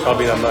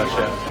 Probably not much,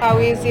 yeah. How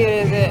easy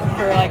is it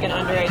for like an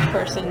underage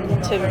person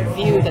to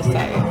view the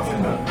site?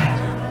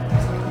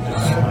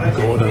 Just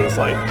go to the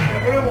site.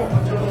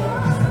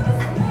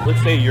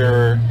 Let's say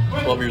you're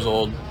 12 years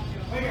old,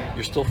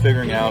 you're still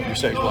figuring out your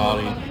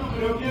sexuality,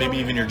 maybe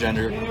even your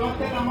gender.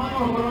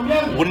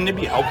 Wouldn't it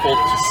be helpful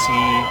to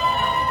see,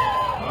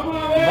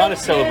 not a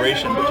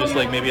celebration, but just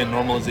like maybe a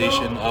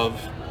normalization of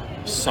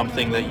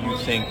something that you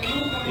think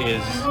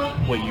is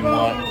what you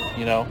want,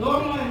 you know?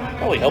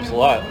 Probably helps a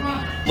lot.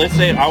 Let's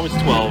say I was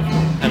 12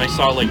 and I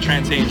saw like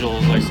Trans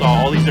Angels, I saw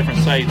all these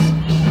different sites.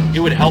 It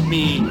would help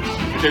me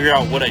figure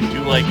out what I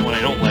do like and what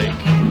I don't like.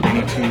 I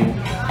need to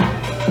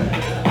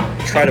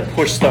try to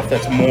push stuff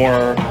that's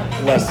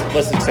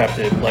less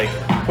accepted. Like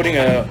putting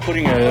a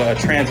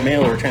trans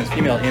male or a trans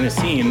female in a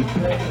scene,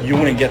 you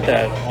wouldn't get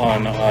that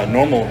on a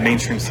normal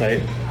mainstream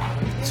site.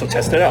 So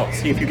test it out.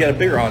 See if you get a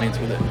bigger audience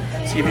with it.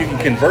 See if you can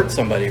convert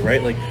somebody,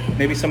 right? Like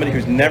maybe somebody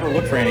who's never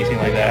looked for anything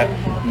like that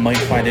might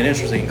find it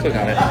interesting and click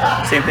on it.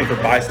 Same thing for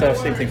bi stuff,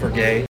 same thing for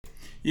gay.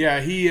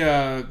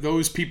 Yeah,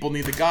 those people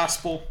need the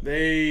gospel.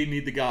 They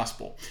need the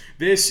gospel.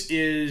 This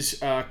is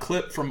a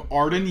clip from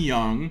Arden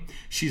Young.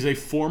 She's a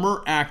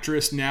former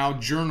actress, now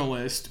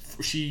journalist.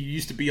 She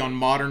used to be on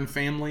Modern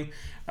Family.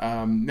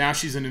 Now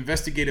she's an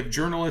investigative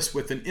journalist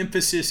with an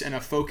emphasis and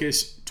a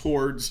focus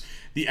towards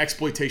the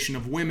exploitation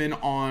of women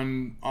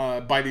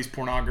by these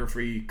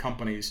pornography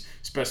companies,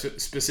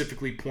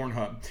 specifically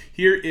Pornhub.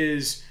 Here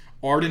is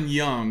Arden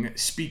Young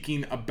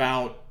speaking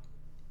about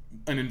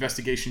an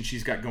investigation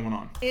she's got going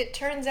on. It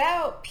turns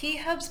out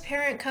P-Hub's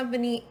parent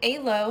company,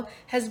 ALO,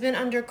 has been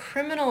under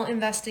criminal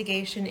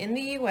investigation in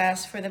the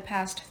U.S. for the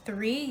past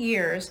 3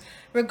 years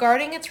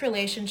regarding its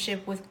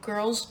relationship with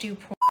Girls Do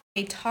Porn,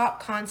 a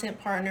top content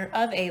partner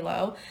of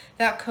ALO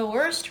that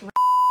coerced,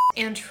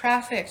 and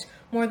trafficked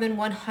more than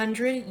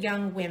 100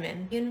 young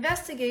women. The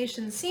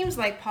investigation seems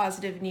like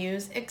positive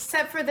news,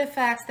 except for the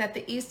fact that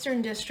the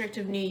Eastern District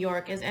of New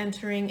York is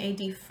entering a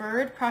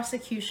deferred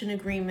prosecution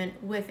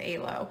agreement with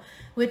ALO,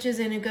 which is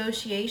a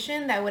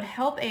negotiation that would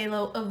help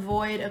ALO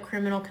avoid a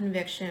criminal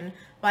conviction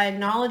by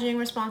acknowledging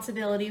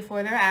responsibility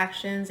for their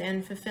actions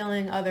and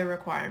fulfilling other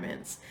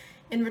requirements.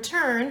 In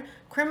return,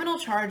 criminal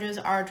charges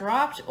are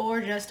dropped or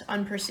just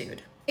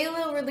unpursued.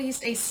 ALO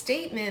released a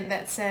statement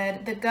that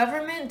said the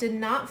government did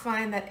not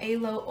find that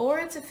ALO or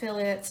its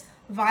affiliates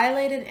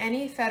violated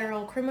any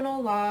federal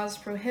criminal laws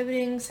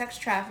prohibiting sex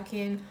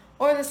trafficking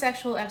or the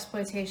sexual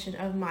exploitation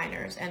of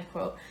minors, end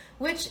quote,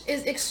 which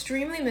is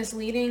extremely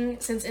misleading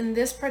since in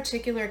this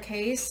particular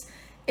case,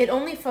 it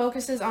only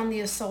focuses on the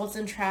assaults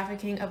and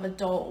trafficking of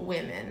adult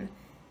women.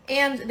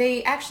 And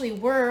they actually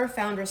were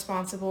found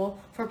responsible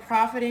for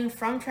profiting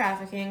from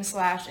trafficking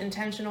 /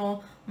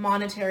 intentional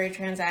monetary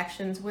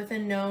transactions with a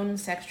known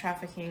sex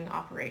trafficking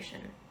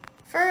operation.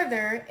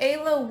 Further,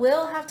 ALO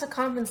will have to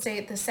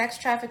compensate the sex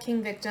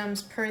trafficking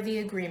victims per the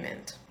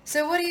agreement.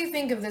 So what do you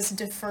think of this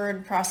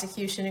deferred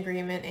prosecution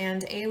agreement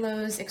and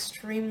ALO's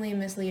extremely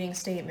misleading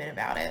statement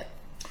about it?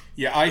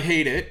 Yeah, I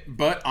hate it,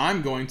 but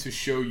I'm going to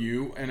show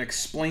you an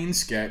explain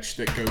sketch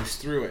that goes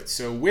through it.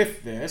 So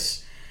with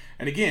this,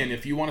 and again,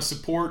 if you want to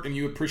support and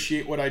you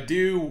appreciate what I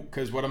do,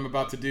 because what I'm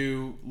about to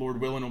do, Lord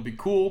willing, will be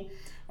cool,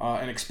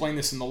 and explain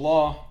this in the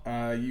law,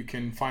 you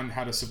can find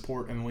how to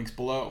support in the links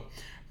below.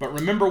 But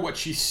remember what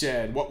she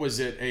said. What was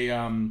it?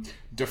 A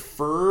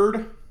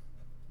deferred,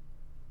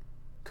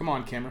 come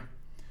on, camera,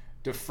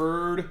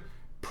 deferred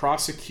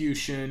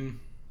prosecution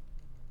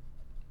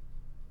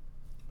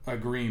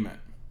agreement.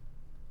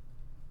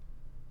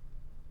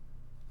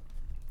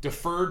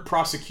 Deferred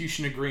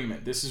prosecution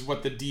agreement. This is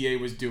what the DA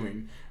was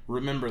doing.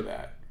 Remember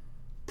that.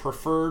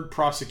 Preferred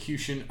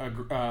prosecution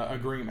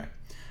agreement.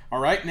 All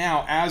right,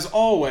 now, as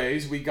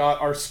always, we got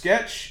our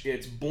sketch.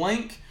 It's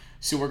blank,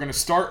 so we're going to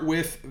start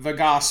with the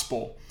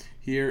gospel.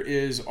 Here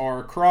is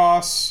our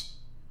cross.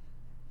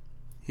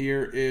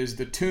 Here is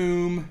the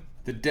tomb,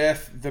 the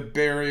death, the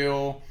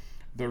burial,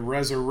 the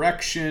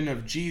resurrection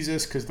of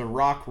Jesus, because the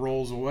rock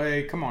rolls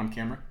away. Come on,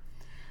 camera.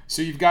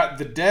 So you've got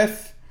the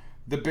death,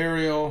 the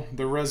burial,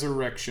 the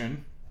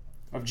resurrection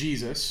of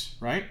Jesus,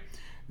 right?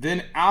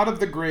 Then out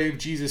of the grave,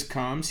 Jesus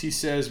comes. He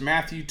says,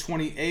 Matthew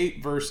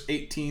 28, verse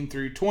 18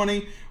 through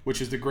 20,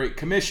 which is the Great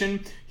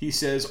Commission. He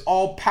says,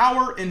 all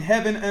power in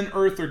heaven and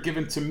earth are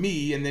given to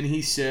me. And then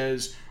he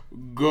says,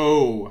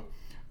 go.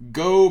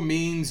 Go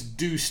means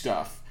do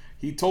stuff.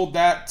 He told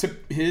that to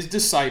his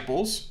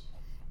disciples,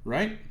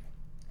 right?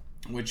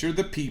 Which are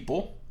the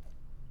people,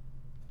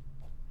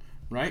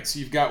 right? So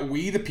you've got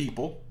we the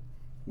people.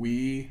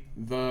 We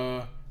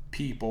the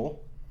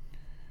people.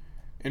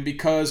 And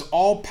because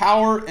all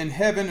power in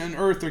heaven and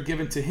earth are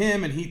given to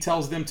him and he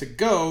tells them to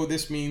go,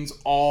 this means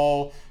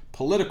all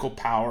political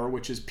power,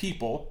 which is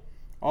people.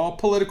 All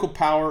political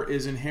power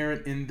is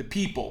inherent in the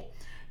people.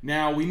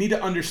 Now, we need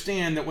to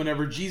understand that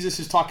whenever Jesus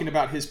is talking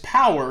about his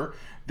power,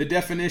 the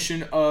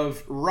definition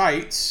of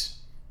rights,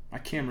 my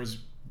camera's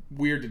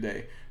weird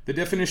today. The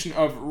definition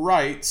of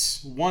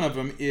rights, one of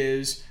them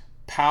is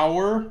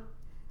power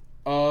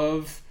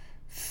of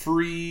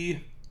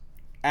free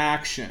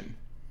action.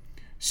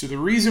 So the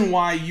reason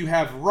why you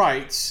have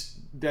rights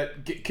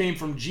that came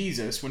from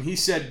Jesus, when he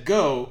said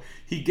go,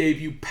 he gave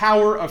you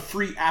power of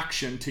free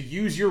action to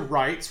use your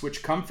rights,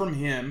 which come from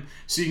him,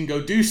 so you can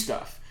go do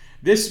stuff.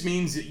 This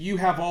means that you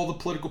have all the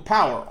political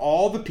power.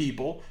 All the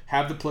people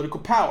have the political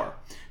power.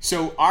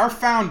 So our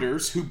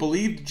founders who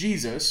believed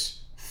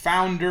Jesus,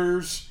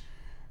 founders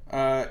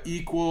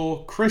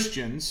equal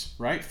Christians,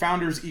 right?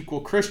 Founders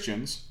equal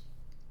Christians.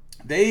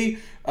 They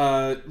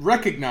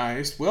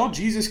recognized, well,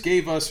 Jesus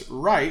gave us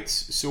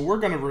rights, so we're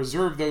going to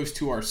reserve those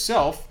to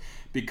ourselves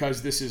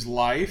because this is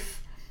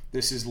life,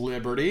 this is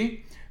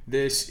liberty,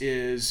 this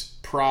is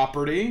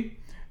property,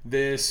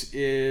 this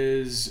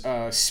is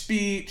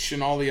speech,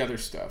 and all the other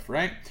stuff,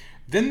 right?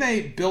 Then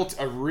they built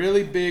a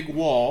really big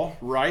wall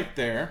right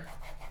there.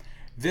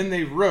 Then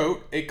they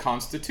wrote a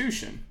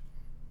constitution.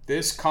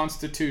 This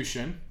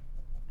constitution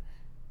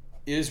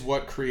is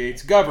what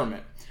creates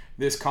government.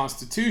 This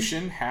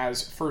constitution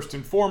has, first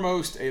and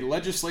foremost, a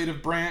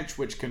legislative branch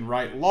which can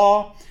write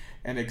law,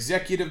 an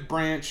executive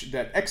branch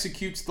that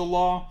executes the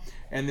law,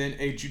 and then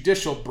a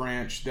judicial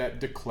branch that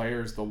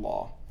declares the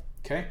law.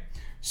 Okay?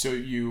 So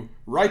you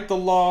write the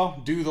law,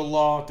 do the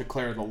law,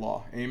 declare the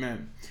law.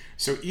 Amen.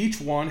 So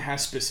each one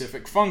has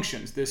specific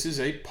functions. This is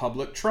a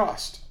public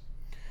trust.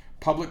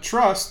 Public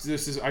trust,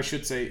 this is, I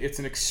should say, it's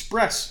an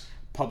express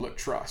public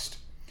trust.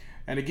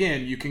 And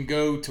again, you can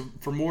go to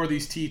for more of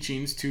these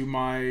teachings to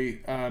my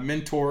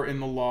mentor in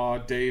the law,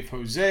 Dave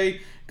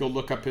Jose. Go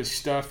look up his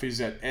stuff.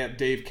 He's at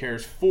Dave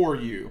Cares For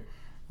You,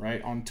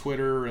 right, on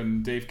Twitter,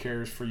 and Dave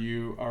Cares For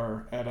You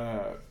are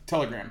at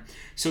Telegram.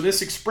 So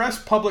this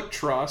express public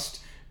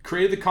trust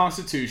created the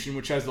Constitution,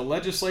 which has the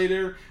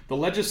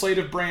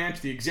legislative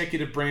branch, the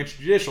executive branch,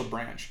 judicial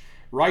branch.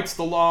 Writes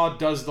the law,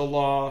 does the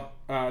law,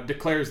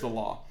 declares the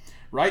law,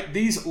 right?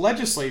 These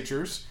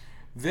legislatures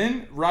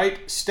then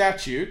write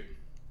statute.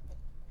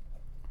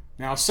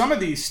 Now, some of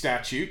these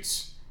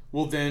statutes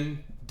will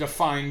then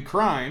define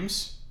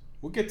crimes.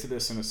 We'll get to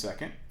this in a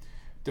second.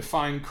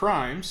 Define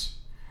crimes.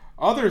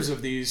 Others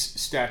of these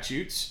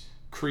statutes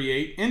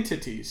create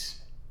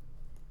entities,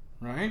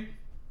 right?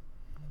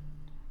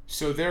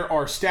 So there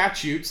are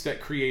statutes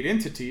that create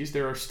entities.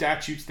 There are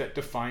statutes that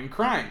define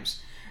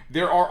crimes.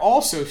 There are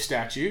also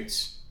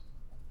statutes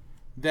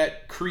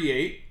that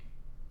create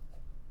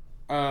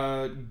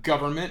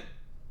government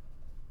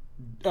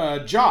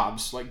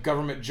jobs, like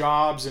government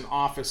jobs and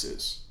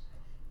offices,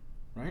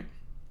 right?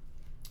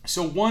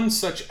 So one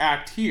such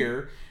act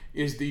here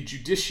is the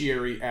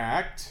Judiciary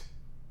Act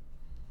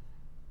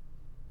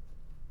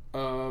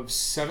of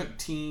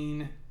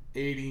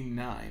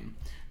 1789.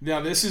 Now,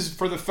 this is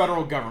for the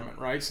federal government,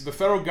 right? So the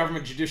Federal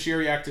Government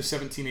Judiciary Act of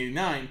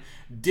 1789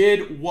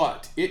 did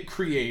what? It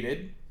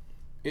created,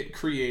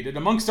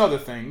 amongst other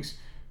things,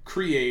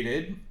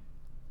 created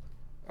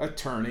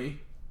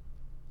Attorney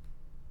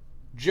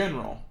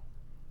General.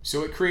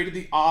 So it created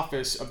the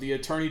office of the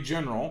Attorney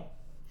General,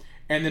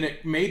 and then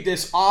it made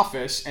this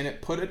office and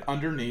it put it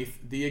underneath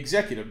the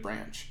executive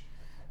branch.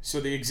 So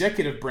the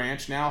executive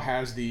branch now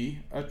has the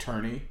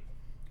Attorney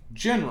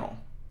General.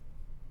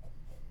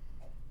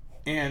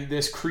 And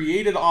this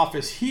created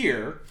office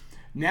here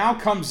now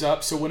comes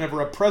up, so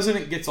whenever a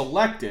president gets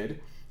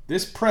elected,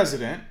 this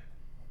president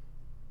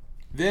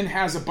then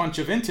has a bunch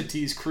of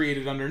entities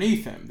created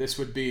underneath him. This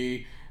would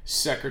be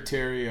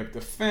Secretary of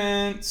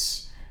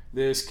Defense,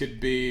 this could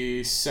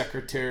be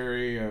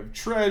Secretary of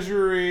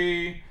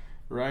Treasury,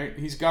 right?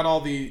 He's got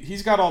all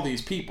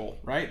these people,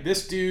 right?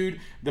 This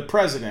dude, the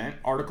president,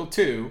 Article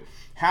 2,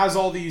 has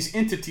all these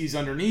entities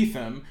underneath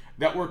him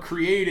that were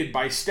created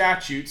by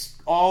statutes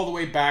all the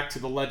way back to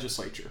the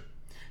legislature.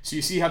 So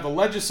you see how the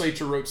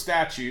legislature wrote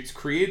statutes,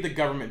 created the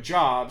government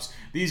jobs.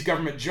 These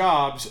government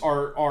jobs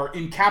are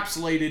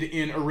encapsulated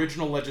in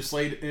original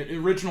legislation.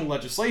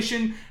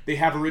 They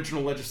have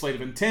original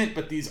legislative intent,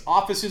 but these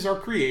offices are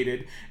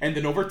created, and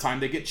then over time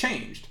they get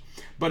changed.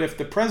 But if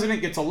the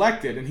president gets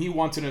elected and he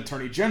wants an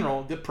attorney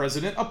general, the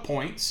president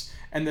appoints,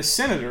 and the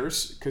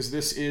senators, because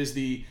this is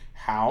the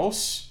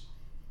House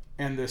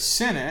and the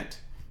Senate,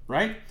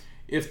 right?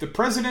 If the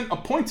president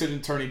appoints an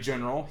attorney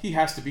general, he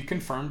has to be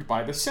confirmed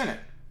by the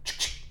Senate,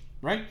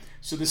 right?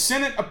 So the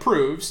Senate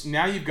approves,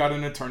 now you've got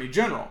an attorney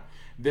general.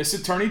 This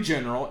attorney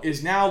general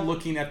is now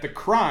looking at the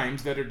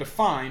crimes that are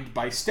defined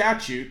by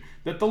statute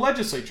that the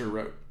legislature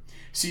wrote.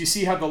 So you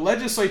see how the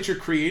legislature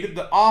created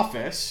the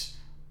office,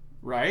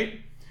 right?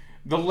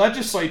 The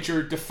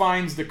legislature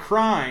defines the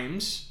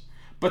crimes,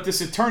 but this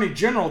attorney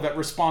general that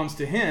responds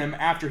to him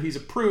after he's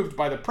approved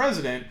by the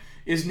president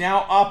is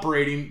now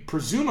operating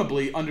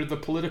presumably under the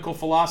political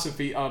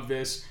philosophy of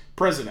this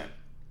president.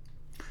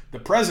 The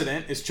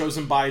president is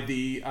chosen by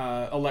the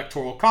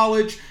Electoral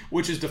College,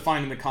 which is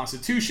defined in the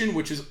Constitution,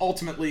 which is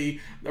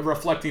ultimately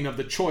reflecting of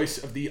the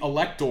choice of the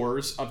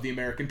electors of the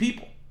American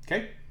people.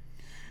 Okay?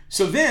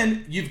 So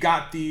then you've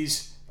got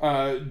these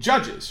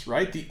judges,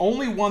 right? The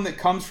only one that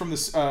comes from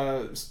this,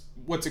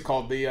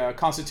 the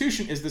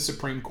Constitution is the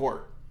Supreme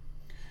Court.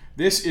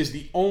 This is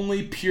the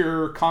only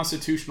pure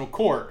constitutional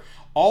court.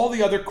 All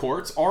the other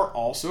courts are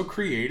also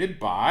created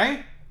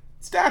by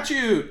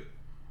statute.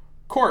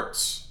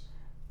 Courts.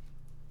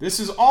 This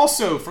is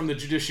also from the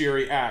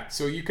Judiciary Act,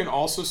 so you can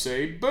also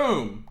say,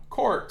 boom,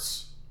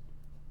 courts.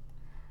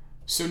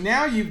 So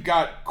now you've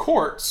got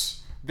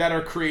courts that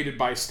are created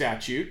by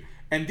statute,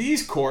 and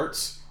these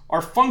courts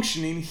are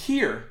functioning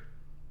here,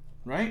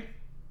 right?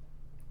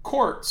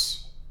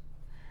 Courts.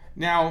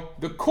 Now,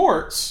 the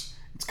courts,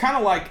 it's kind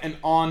of like an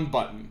on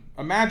button.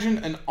 Imagine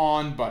an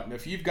on button.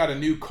 If you've got a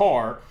new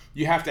car,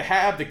 you have to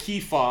have the key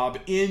fob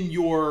in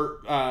your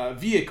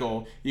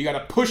vehicle. You got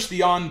to push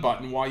the on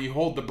button while you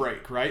hold the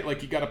brake, right?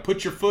 Like you got to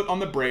put your foot on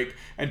the brake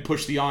and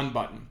push the on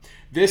button.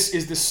 This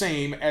is the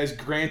same as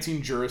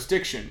granting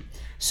jurisdiction.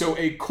 So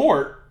a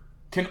court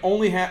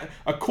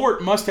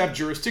must have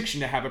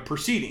jurisdiction to have a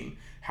proceeding.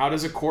 How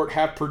does a court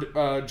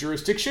have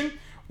jurisdiction?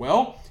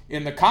 Well,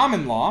 in the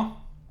common law,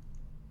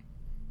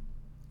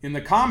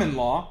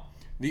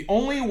 the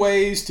only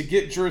ways to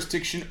get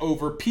jurisdiction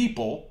over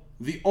people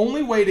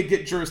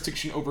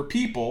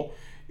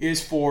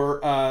is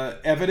for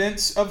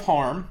evidence of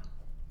harm,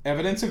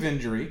 evidence of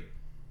injury,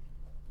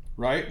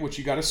 right, which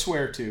you got to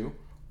swear to,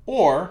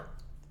 or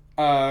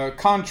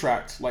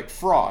contract, like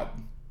fraud,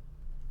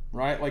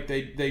 right, like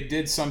they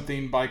did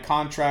something by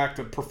contract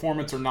of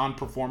performance or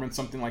non-performance,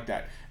 something like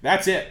that.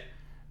 That's it.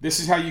 This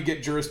is how you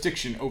get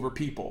jurisdiction over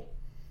people.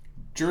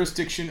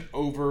 Jurisdiction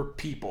over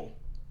people.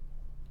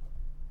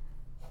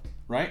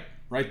 Right?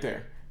 Right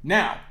there.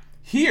 Now,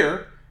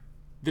 here,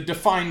 the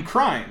defined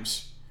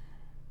crimes.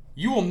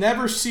 You will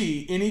never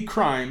see any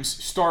crimes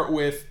start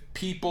with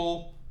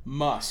people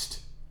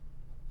must,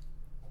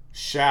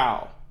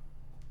 shall.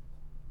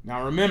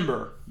 Now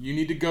remember, you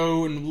need to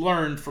go and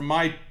learn from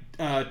my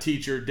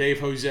teacher,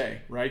 Dave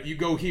Jose, right? You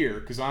go here,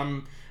 because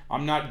I'm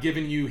not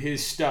giving you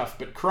his stuff,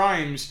 but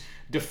crimes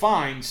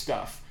define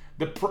stuff.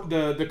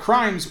 The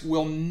crimes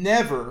will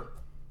never...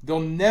 They'll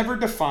never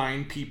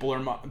define people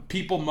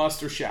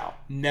must or shall.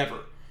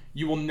 Never.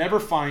 You will never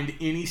find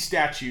any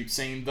statute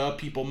saying the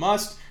people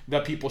must, the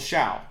people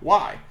shall.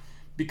 Why?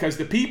 Because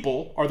the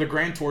people are the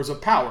grantors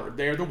of power.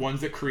 They're the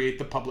ones that create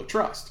the public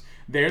trust.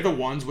 They're the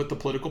ones with the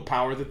political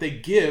power that they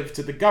give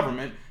to the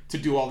government to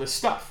do all this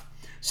stuff.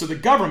 So the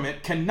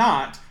government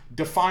cannot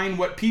define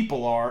what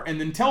people are and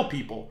then tell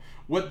people,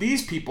 What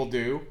these people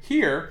do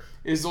here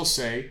is they'll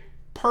say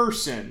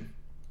person,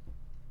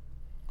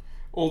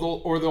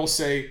 or they'll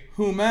say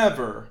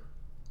whomever,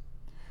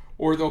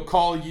 or they'll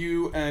call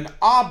you an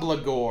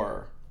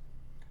obligor,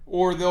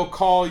 or they'll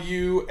call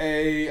you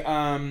a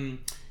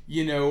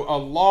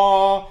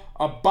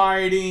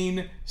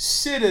law-abiding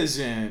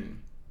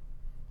citizen,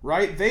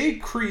 right? They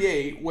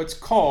create what's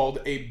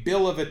called a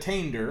bill of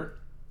attainder,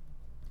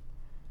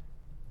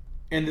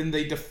 and then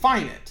they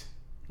define it,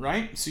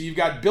 right? So you've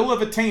got bill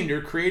of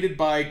attainder created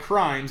by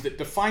crimes that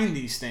define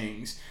these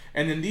things,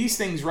 and then these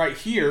things right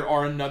here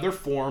are another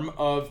form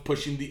of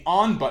pushing the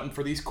on button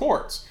for these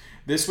courts.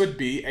 This would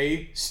be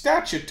a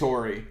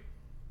statutory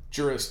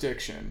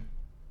jurisdiction,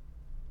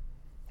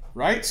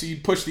 right? So you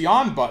push the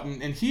on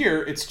button, and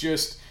here it's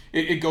just,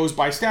 it goes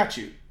by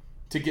statute.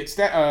 To get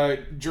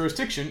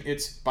jurisdiction,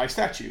 it's by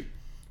statute,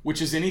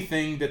 which is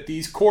anything that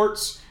these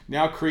courts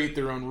now create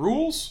their own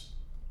rules.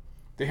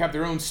 They have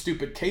their own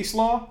stupid case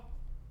law,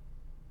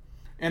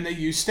 and they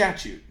use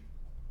statute.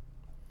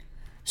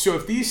 So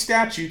if these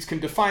statutes can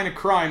define a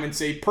crime and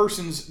say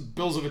persons'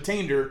 bills of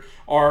attainder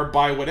are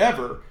by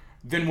whatever,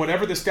 then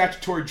whatever the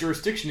statutory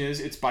jurisdiction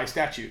is, it's by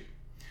statute.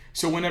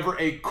 So whenever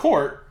a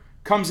court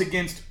comes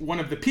against one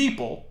of the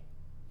people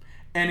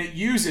and it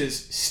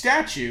uses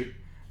statute,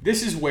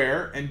 this is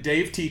where, and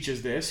Dave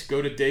teaches this,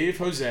 go to Dave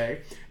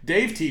Jose,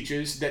 Dave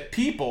teaches that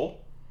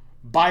people,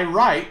 by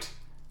right,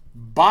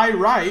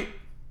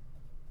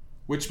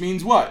 which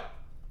means what?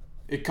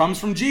 It comes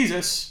from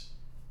Jesus.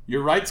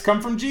 Your rights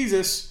come from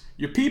Jesus.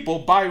 Your people,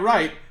 by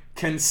right,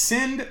 can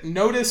send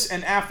notice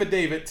and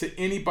affidavit to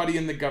anybody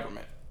in the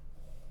government.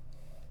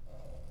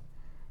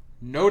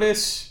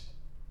 Notice,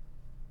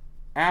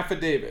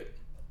 affidavit.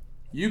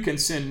 You can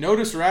send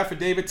notice or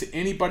affidavit to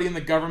anybody in the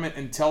government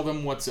and tell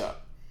them what's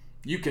up.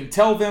 You can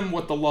tell them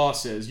what the law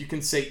says. You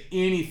can say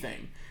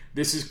anything.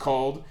 This is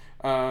called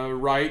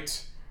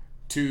right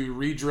to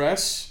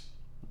redress,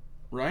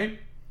 right?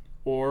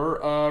 Or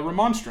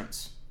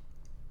remonstrance.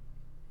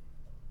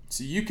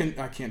 So you can,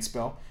 I can't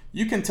spell.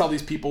 You can tell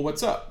these people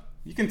what's up.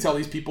 You can tell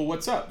these people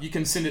what's up. You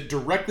can send it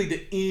directly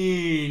to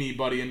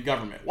anybody in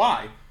government.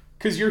 Why?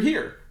 Because you're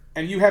here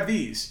and you have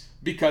these.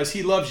 Because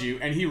he loves you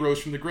and he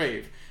rose from the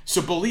grave.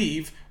 So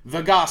believe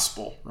the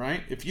gospel,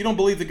 right? If you don't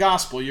believe the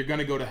gospel, you're going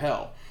to go to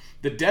hell.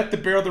 The death, the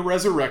burial, the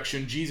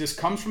resurrection, Jesus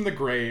comes from the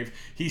grave.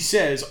 He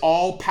says,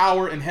 all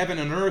power in heaven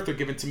and earth are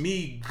given to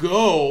me.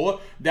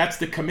 Go. That's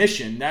the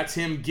commission. That's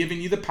him giving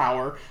you the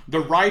power. The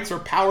rights are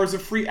powers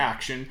of free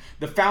action.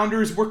 The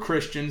founders were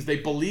Christians. They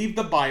believed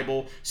the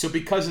Bible. So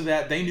because of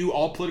that, they knew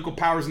all political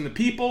powers in the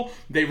people.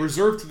 They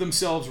reserved to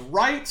themselves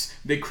rights.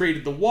 They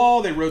created the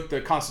wall. They wrote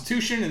the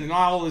Constitution. And then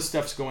all this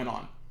stuff's going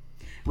on.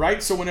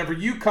 Right? So whenever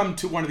you come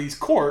to one of these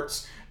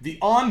courts, the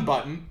on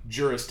button,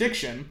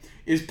 jurisdiction,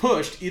 is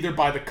pushed either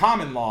by the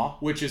common law,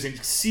 which is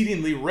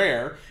exceedingly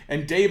rare,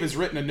 and Dave has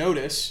written a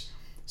notice.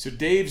 So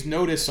Dave's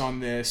notice on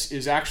this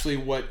is actually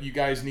what you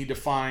guys need to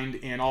find,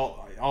 and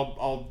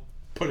I'll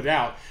put it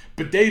out.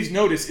 But Dave's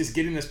notice is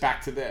getting us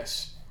back to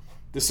this.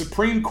 The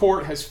Supreme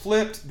Court has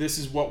flipped. This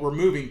is what we're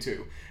moving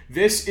to.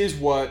 This is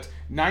what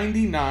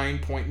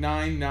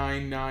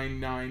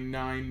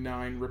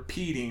 99.999999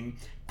 repeating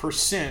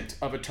 %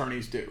 of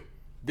attorneys do.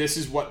 This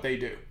is what they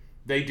do.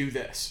 They do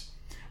this,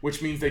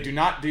 which means they do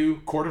not do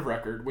court of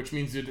record, which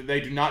means that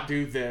they do not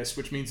do this,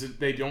 which means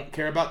that they don't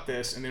care about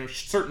this, and they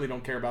certainly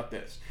don't care about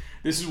this.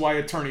 This is why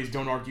attorneys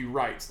don't argue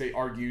rights. They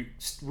argue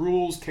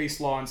rules, case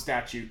law, and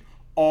statute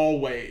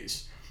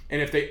always.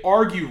 And if they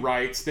argue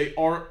rights, they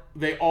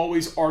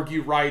always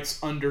argue rights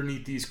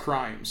underneath these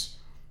crimes.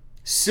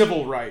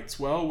 Civil rights.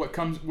 Well,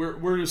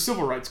 where does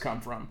civil rights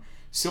come from?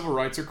 Civil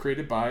rights are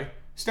created by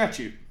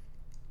statute.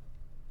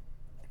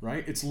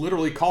 Right? It's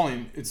literally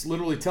telling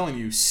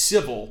you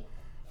civil.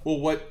 Well,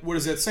 what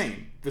is that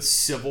saying? The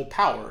civil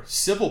power.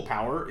 Civil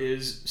power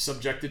is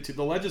subjected to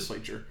the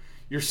legislature.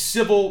 Your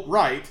civil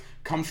right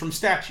comes from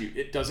statute.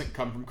 It doesn't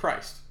come from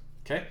Christ.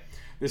 Okay?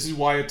 This is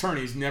why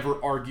attorneys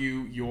never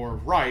argue your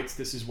rights.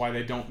 This is why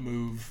they don't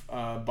move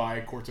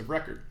by courts of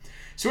record.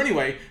 So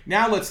anyway,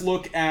 now let's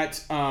look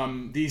at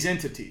these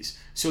entities.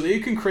 So that you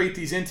can create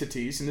these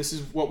entities, and this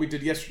is what we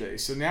did yesterday.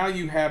 So now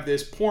you have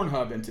this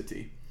Pornhub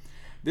entity.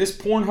 This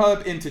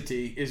Pornhub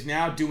entity is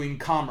now doing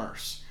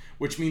commerce,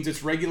 which means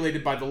it's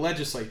regulated by the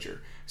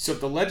legislature. So if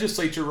the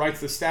legislature writes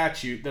the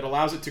statute that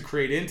allows it to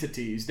create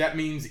entities, that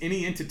means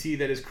any entity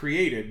that is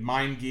created,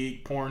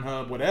 MindGeek,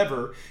 Pornhub,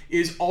 whatever,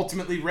 is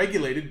ultimately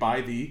regulated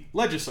by the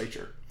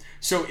legislature.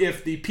 So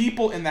if the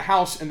people in the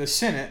House and the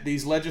Senate,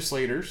 these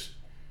legislators,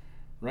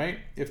 right,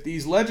 if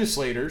these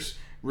legislators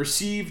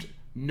received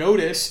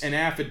notice and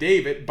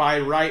affidavit by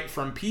right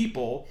from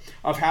people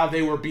of how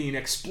they were being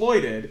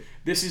exploited,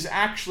 this is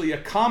actually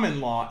a common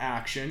law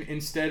action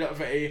instead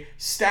of a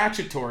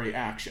statutory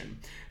action.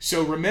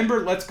 So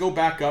remember, let's go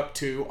back up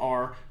to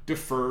our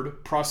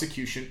deferred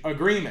prosecution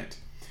agreement.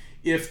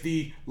 If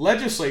the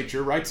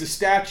legislature writes a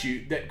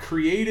statute that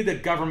created a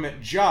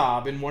government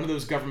job, and one of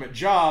those government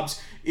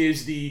jobs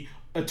is the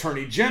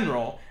Attorney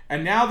General,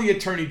 And now the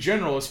Attorney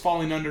General is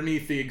falling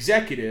underneath the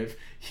executive.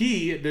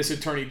 He, this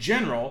Attorney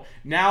General,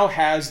 now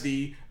has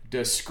the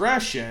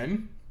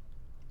discretion.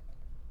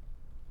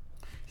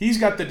 He's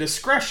got the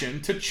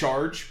discretion to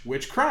charge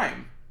which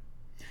crime.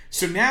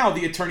 So now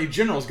the Attorney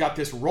General's got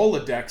this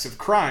Rolodex of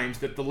crimes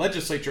that the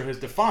legislature has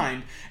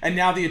defined, and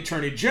now the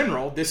Attorney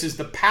General, this is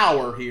the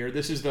power here,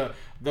 this is the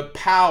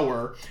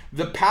power.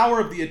 The power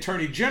of the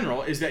Attorney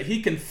General is that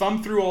he can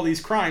thumb through all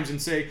these crimes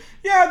and say,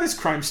 yeah, this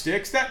crime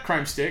sticks, that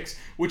crime sticks,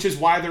 which is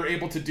why they're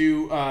able to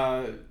do,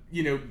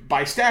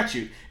 by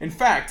statute. In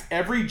fact,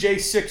 every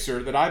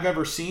J6er that I've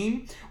ever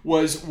seen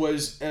was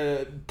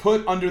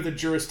put under the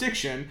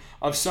jurisdiction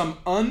of some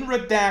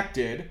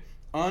unredacted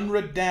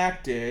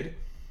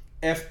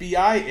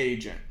FBI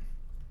agent,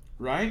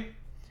 right?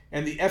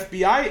 And the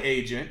FBI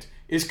agent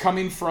is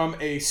coming from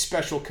a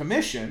special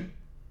commission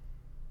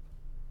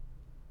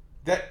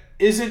that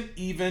isn't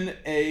even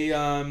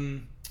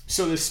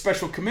so this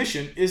special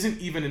commission isn't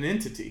even an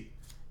entity.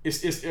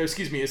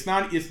 It's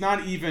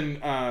not even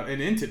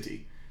an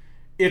entity.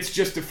 It's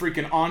just a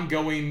freaking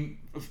ongoing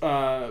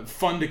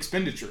fund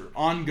expenditure,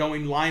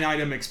 ongoing line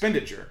item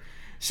expenditure.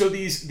 So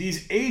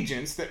these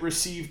agents that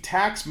receive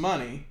tax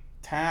money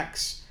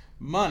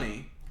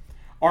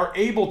are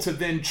able to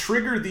then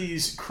trigger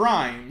these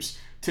crimes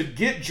to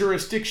get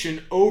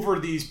jurisdiction over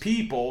these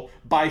people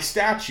by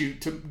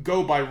statute, to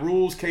go by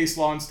rules, case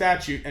law, and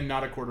statute, and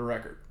not a court of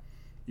record.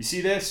 You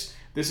see this?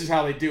 This is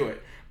how they do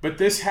it.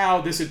 But how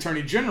this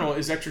Attorney General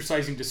is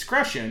exercising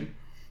discretion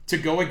to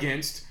go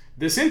against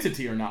this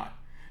entity or not.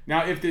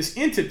 Now, if this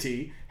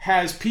entity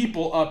has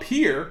people up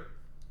here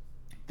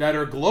that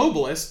are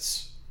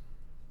globalists,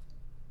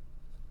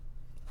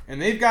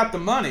 and they've got the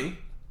money,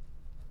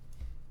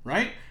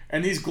 right?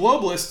 And these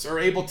globalists are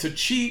able to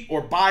cheat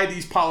or buy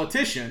these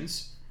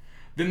politicians,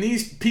 then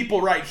these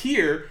people right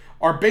here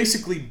are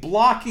basically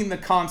blocking the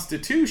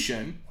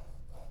Constitution.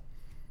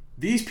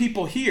 These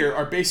people here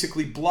are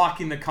basically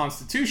blocking the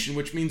Constitution,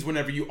 which means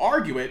whenever you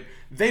argue it,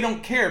 they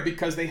don't care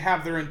because they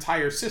have their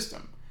entire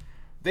system.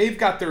 They've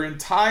got their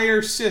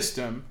entire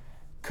system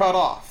cut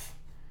off.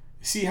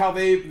 See how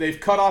they've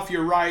cut off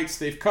your rights,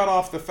 they've cut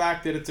off the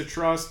fact that it's a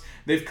trust,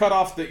 they've cut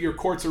off your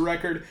court's a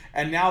record,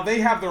 and now they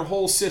have their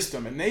whole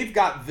system, and they've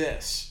got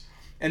this.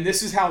 And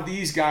this is how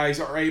these guys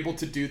are able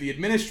to do the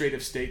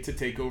administrative state to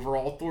take over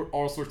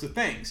all sorts of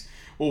things.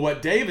 Well,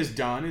 what Dave has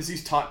done is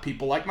he's taught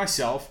people like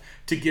myself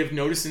to give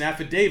notice and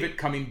affidavit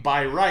coming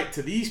by right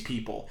to these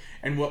people.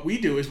 And what we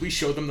do is we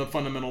show them the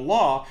fundamental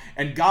law,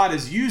 and God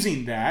is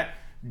using that.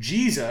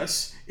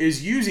 Jesus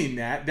is using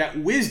that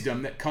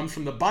wisdom that comes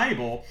from the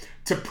Bible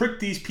to prick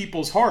these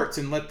people's hearts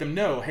and let them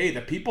know, hey,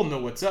 the people know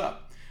what's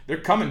up. They're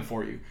coming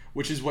for you,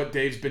 which is what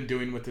Dave's been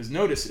doing with his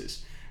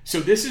notices. So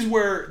this is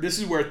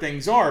where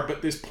things are.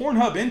 But this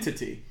Pornhub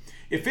entity,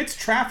 if it's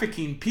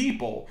trafficking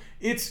people,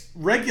 it's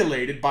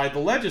regulated by the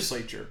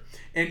legislature.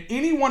 And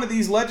any one of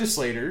these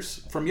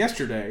legislators from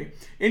yesterday,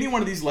 any one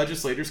of these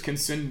legislators can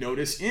send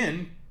notice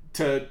in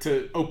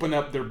to open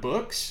up their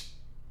books,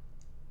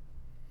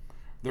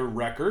 their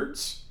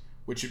records,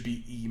 which would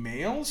be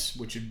emails,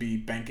 which would be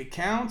bank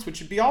accounts,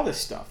 which would be all this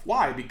stuff.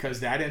 Why? Because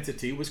that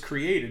entity was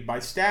created by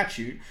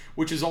statute,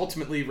 which is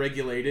ultimately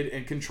regulated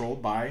and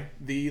controlled by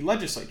the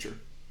legislature.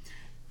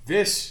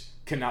 This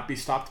cannot be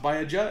stopped by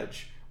a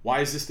judge. Why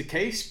is this the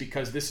case?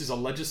 Because this is a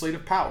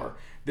legislative power.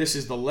 This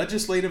is the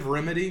legislative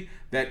remedy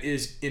that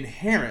is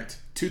inherent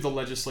to the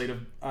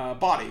legislative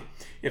body.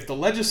 If the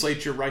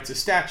legislature writes a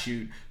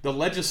statute, the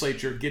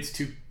legislature gets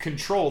to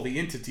control the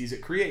entities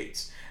it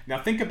creates. Now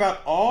think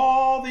about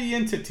all the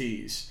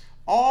entities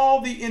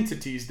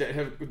that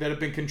have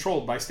been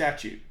controlled by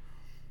statute.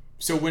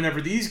 So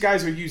whenever these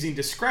guys are using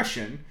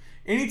discretion,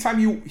 anytime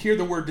you hear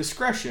the word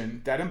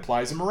discretion, that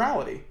implies a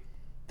morality.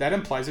 That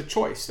implies a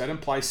choice. That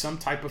implies some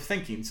type of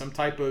thinking, some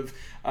type of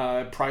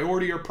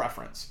priority or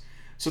preference.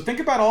 So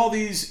think about all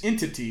these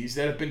entities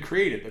that have been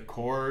created. The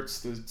courts,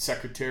 the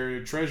Secretary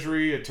of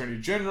Treasury, Attorney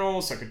General,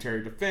 Secretary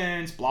of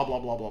Defense, blah, blah,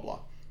 blah, blah, blah.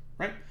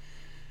 Right?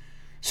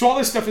 So all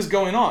this stuff is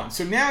going on.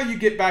 So now you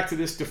get back to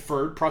this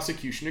deferred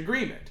prosecution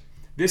agreement.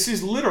 This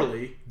is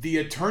literally the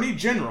Attorney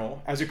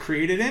General as a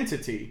created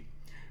entity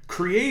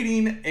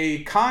creating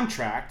a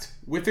contract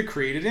with a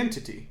created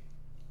entity.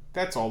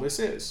 That's all this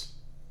is.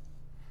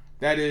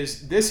 That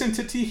is this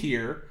entity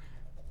here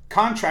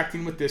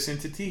contracting with this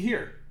entity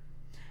here.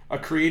 A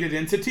created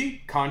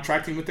entity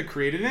contracting with a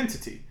created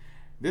entity.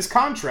 This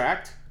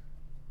contract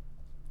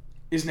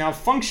is now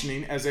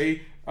functioning as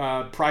a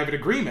private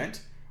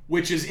agreement,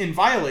 which is in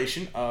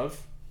violation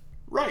of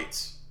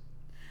rights.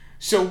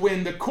 So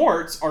when the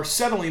courts are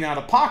settling out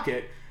of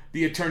pocket,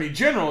 the Attorney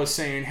General is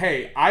saying,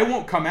 hey, I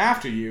won't come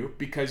after you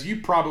because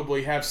you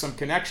probably have some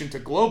connection to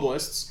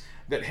globalists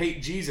that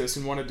hate Jesus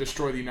and want to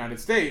destroy the United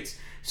States.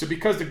 So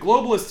because the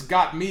globalists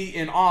got me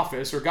in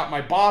office, or got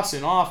my boss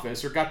in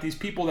office, or got these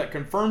people that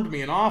confirmed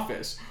me in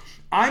office,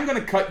 I'm going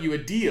to cut you a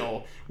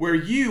deal where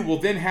you will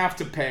then have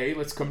to pay.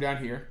 Let's come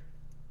down here.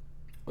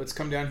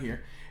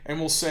 And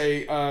we'll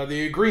say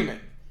the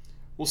agreement.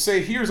 We'll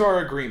say, here's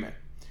our agreement.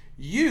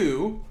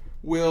 You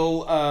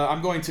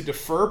I'm going to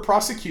defer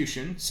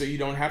prosecution so you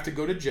don't have to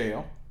go to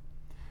jail,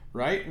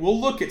 right? We'll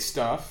look at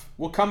stuff.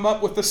 We'll come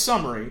up with a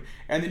summary,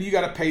 and then you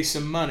got to pay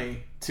some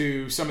money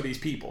to some of these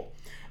people.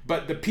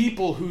 But the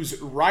people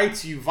whose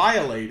rights you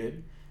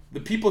violated,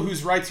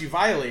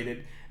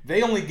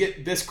 they only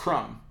get this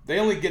crumb. They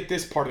only get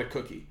this part of the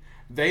cookie.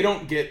 They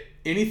don't get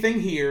anything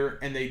here,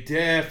 and they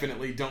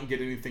definitely don't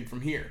get anything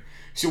from here.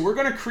 So we're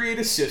going to create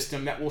a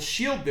system that will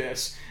shield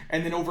this,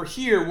 and then over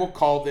here we'll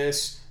call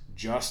this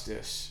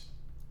justice.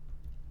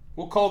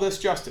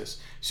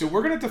 So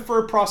we're going to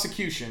defer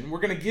prosecution.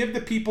 We're going to give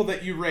the people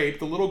that you raped,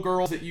 the little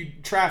girls that you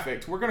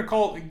trafficked, we're going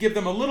to give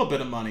them a little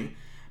bit of money,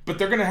 but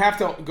they're going to have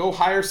to go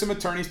hire some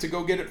attorneys to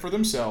go get it for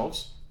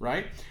themselves,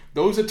 right?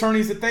 Those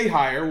attorneys that they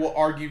hire will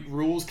argue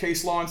rules,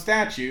 case law, and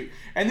statute,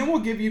 and then we'll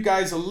give you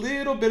guys a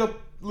little bit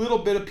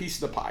of piece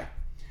of the pie.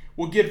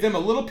 We'll give them a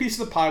little piece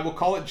of the pie, we'll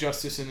call it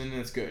justice, and then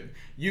that's good.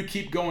 You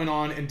keep going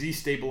on and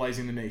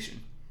destabilizing the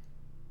nation.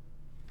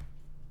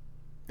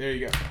 There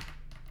you go.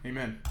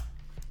 Amen.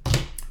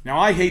 Now,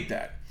 I hate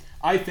that.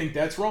 I think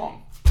that's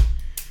wrong.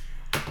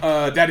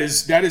 That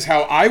is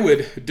how I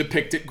would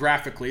depict it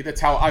graphically.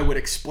 That's how I would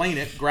explain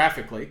it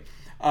graphically.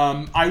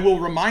 I will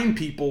remind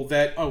people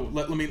that,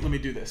 let me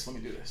do this.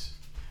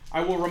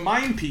 I will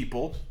remind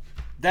people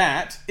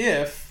that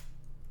if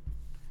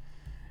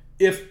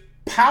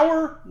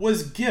power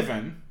was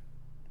given,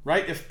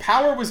 right? If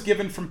power was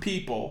given from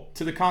people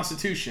to the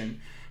Constitution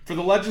for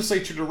the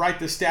legislature to write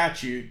the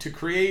statute, to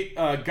create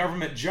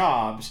government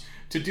jobs,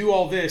 to do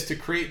all this, to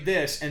create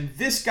this, and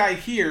this guy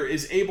here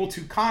is able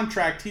to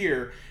contract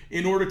here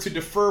in order to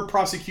defer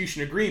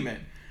prosecution agreement,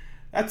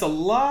 that's a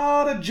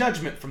lot of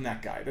judgment from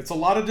that guy. That's a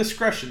lot of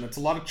discretion. That's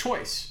a lot of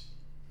choice.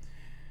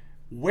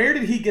 Where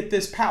did he get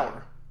this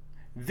power?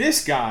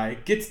 This guy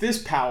gets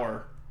this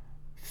power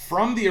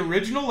from the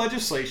original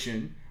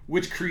legislation,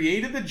 which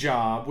created the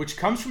job, which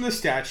comes from the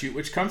statute,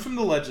 which comes from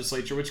the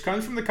legislature, which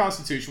comes from the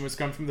Constitution, which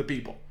comes from the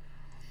people.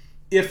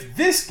 If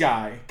this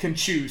guy can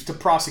choose to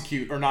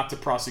prosecute or not to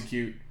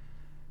prosecute,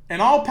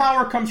 and all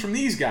power comes from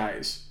these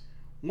guys,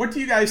 what do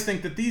you guys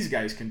think that these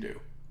guys can do?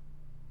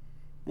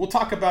 We'll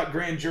talk about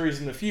grand juries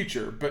in the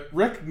future, but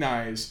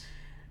recognize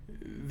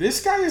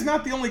this guy is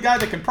not the only guy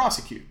that can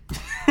prosecute.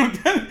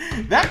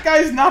 That guy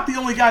is not the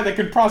only guy that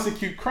can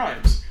prosecute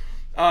crimes.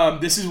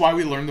 This is why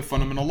we learn the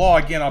fundamental law.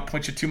 Again, I'll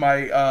point you to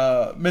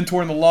my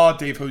mentor in the law,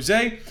 Dave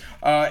Jose.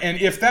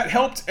 And if that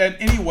helped in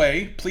any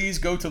way, please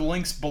go to the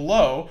links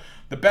below.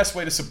 The best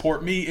way to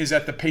support me is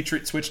at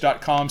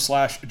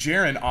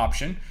thepatriotswitch.com/Jaron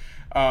option.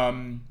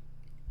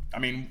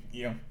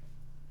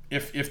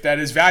 If that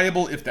is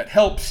valuable, if that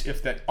helps,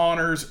 if that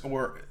honors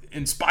or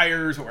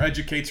inspires or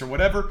educates or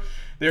whatever,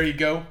 there you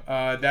go.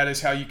 That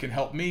is how you can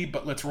help me.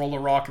 But let's roll a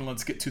rock and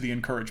let's get to the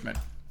encouragement.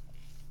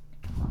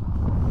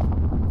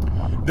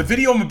 The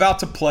video I'm about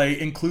to play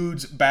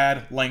includes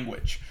bad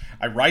language.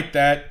 I write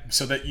that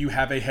so that you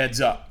have a heads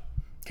up.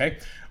 Okay?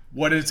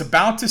 What it's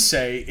about to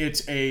say,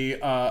 it's a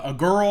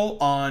girl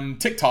on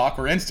TikTok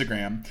or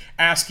Instagram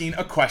asking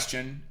a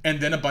question and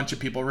then a bunch of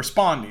people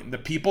responding. The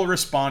people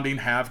responding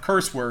have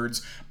curse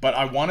words, but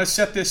I want to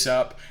set this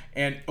up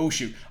and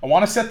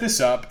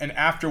and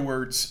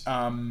afterwards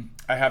I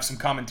have some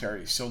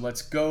commentary. So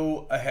let's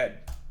go ahead.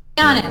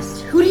 Be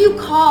honest, who do you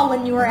call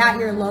when you are at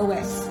your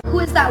lowest? Who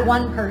is that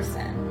one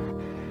person?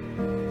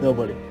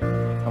 Nobody.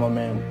 I'm a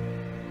man.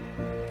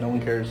 No one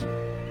cares.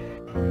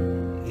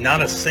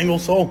 Not a single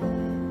soul.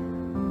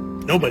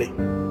 Nobody.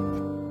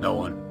 No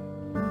one.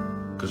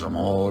 Because I'm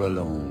all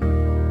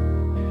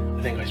alone.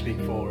 I think I speak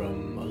for a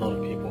lot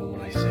of people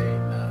when I say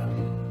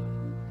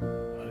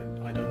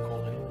I don't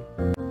call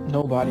anyone.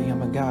 Nobody.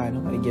 I'm a guy.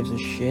 Nobody gives a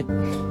shit.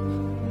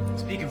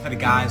 Speaking for the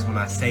guys when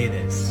I say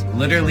this,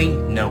 literally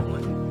no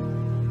one.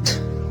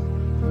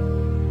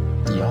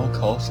 Do y'all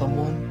call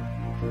someone?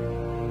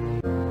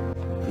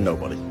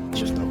 Nobody.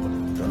 Just nobody.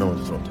 No one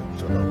to talk to.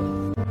 So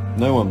nobody.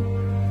 No one.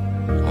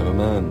 I'm a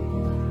man.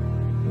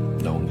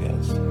 No one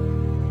cares.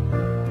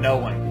 No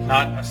one.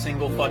 Not a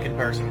single fucking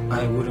person.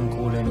 I wouldn't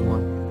call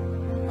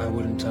anyone. I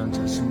wouldn't turn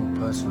to a single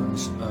person on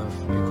this earth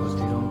because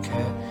they don't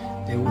care.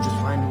 They will just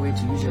find a way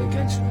to use it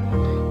against me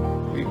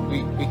one day.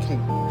 We can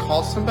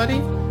call somebody?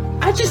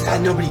 I just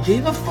thought nobody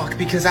gave a fuck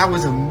because I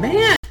was a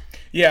man.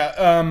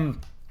 Yeah,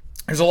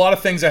 there's a lot of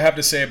things I have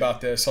to say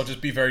about this. I'll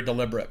just be very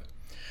deliberate.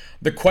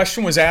 The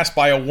question was asked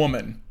by a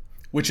woman,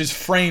 which is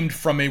framed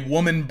from a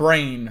woman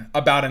brain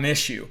about an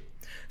issue.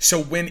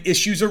 So when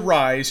issues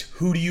arise,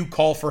 who do you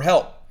call for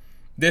help?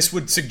 This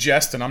would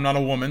suggest, and I'm not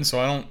a woman, so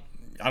I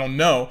don't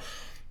know,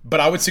 but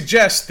I would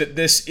suggest that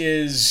this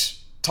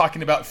is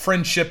talking about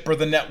friendship or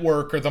the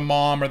network or the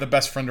mom or the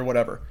best friend or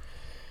whatever.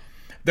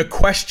 The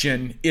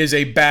question is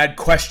a bad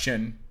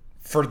question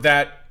for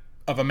that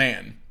of a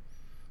man.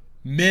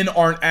 Men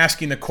aren't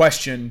asking the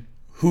question,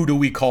 who do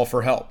we call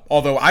for help?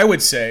 Although I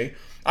would say,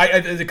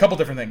 there's a couple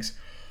different things.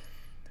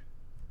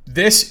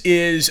 This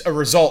is a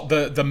result,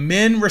 the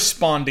men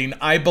responding,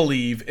 I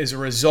believe, is a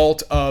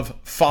result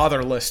of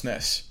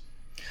fatherlessness.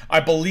 I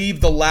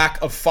believe the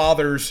lack of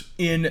fathers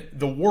in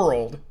the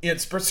world,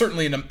 it's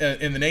certainly in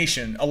the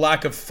nation, a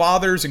lack of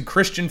fathers and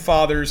Christian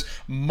fathers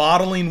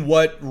modeling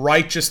what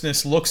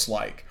righteousness looks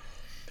like.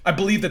 I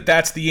believe that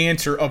that's the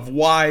answer of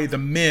why the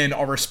men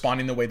are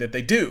responding the way that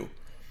they do.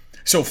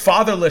 So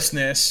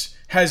fatherlessness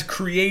has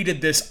created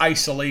this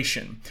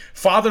isolation.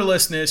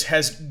 Fatherlessness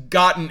has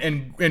gotten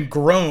and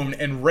grown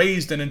and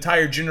raised an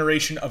entire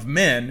generation of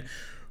men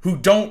who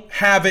don't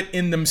have it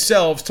in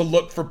themselves to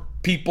look for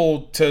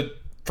people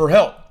for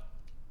help.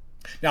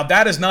 Now,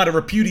 that is not a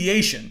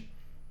repudiation.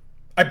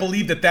 I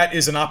believe that that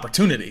is an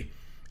opportunity.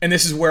 And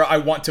this is where I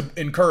want to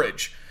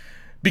encourage.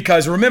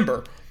 Because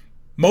remember,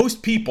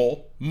 most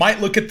people might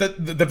look at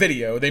the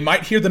video, they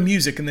might hear the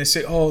music, and they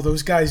say, oh,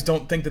 those guys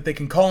don't think that they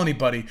can call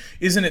anybody.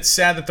 Isn't it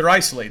sad that they're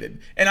isolated?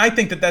 And I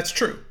think that that's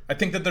true. I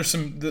think that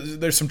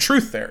there's some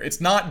truth there.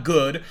 It's not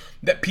good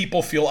that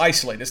people feel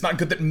isolated. It's not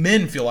good that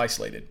men feel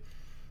isolated.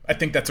 I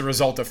think that's a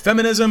result of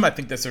feminism. I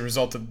think that's a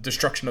result of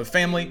destruction of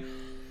family.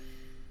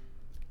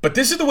 But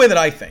this is the way that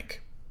I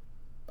think.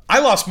 I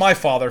lost my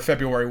father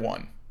February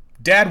 1.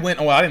 Dad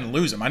went, I didn't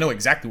lose him. I know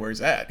exactly where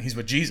he's at. He's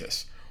with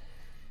Jesus.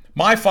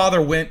 My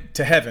father went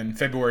to heaven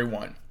February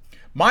 1.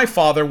 My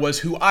father was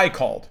who I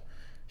called.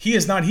 He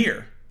is not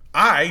here.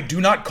 I do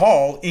not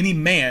call any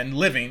man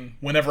living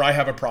whenever I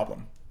have a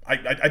problem.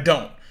 I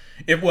don't.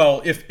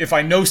 If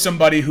I know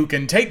somebody who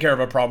can take care of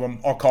a problem,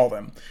 I'll call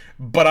them.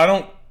 But I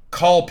don't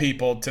call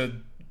people to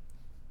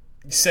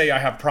say I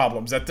have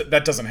problems.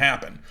 That doesn't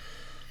happen.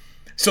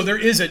 So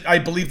I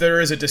believe there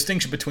is a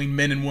distinction between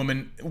men and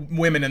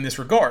women in this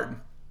regard.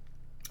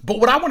 But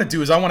what I want to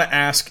do is I want to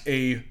ask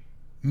a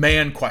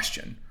man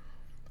question.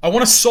 I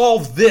want to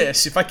solve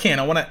this if I can.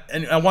 I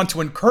want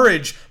to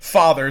encourage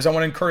fathers. I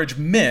want to encourage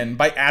men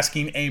by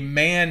asking a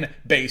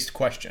man-based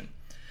question.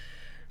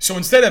 So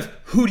instead of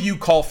who do you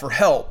call for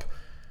help,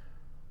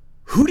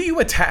 who do you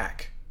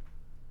attack?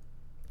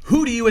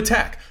 Who do you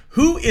attack?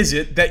 Who is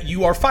it that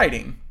you are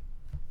fighting?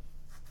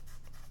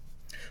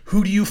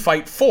 Who do you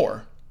fight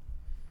for?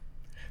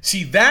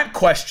 See, that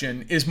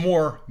question is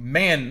more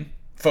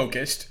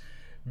man-focused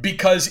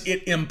because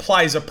it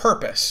implies a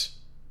purpose.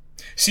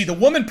 See, the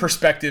woman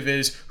perspective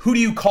is, who do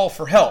you call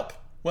for help?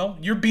 Well,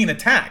 you're being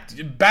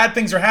attacked. Bad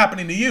things are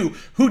happening to you.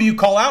 Who do you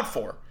call out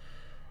for?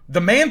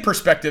 The man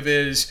perspective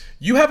is,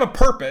 you have a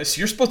purpose.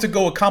 You're supposed to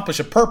go accomplish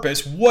a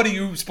purpose. What are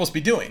you supposed to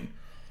be doing?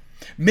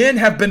 Men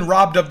have been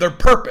robbed of their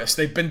purpose.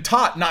 They've been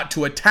taught not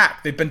to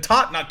attack. They've been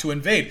taught not to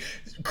invade.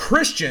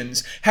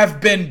 Christians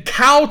have been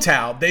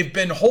kowtowed. They've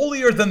been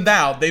holier than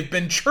thou. They've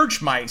been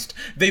church-miced.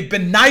 They've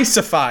been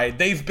niceified.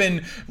 They've been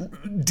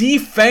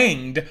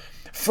defanged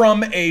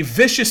from a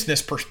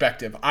viciousness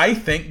perspective. I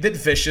think that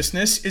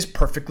viciousness is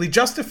perfectly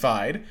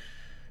justified,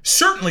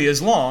 certainly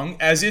as long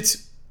as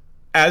it's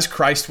as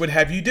Christ would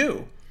have you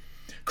do.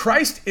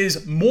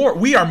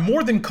 We are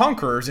more than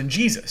conquerors in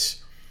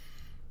Jesus.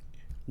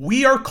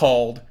 We are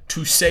called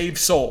to save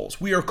souls.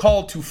 We are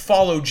called to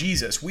follow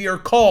Jesus. We are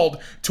called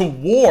to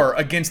war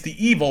against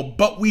the evil,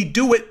 but we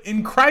do it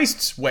in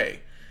Christ's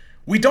way.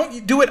 We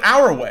don't do it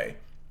our way.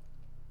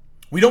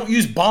 We don't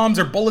use bombs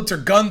or bullets or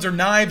guns or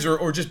knives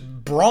or just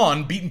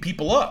brawn beating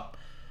people up.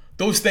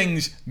 Those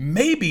things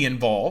may be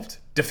involved,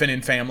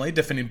 defending family,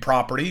 defending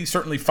property,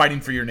 certainly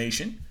fighting for your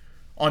nation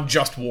on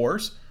just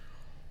wars.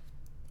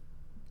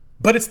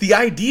 But it's the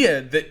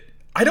idea that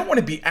I don't want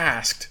to be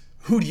asked,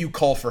 who do you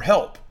call for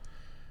help?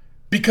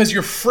 Because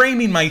you're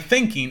framing my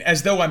thinking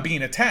as though I'm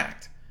being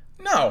attacked.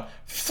 No,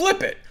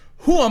 flip it.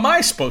 Who am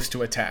I supposed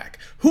to attack?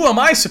 Who am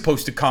I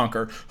supposed to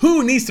conquer?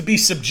 Who needs to be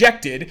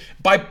subjected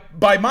by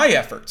my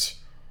efforts?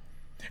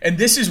 And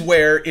this is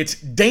where it's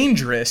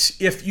dangerous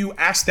if you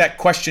ask that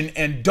question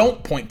and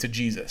don't point to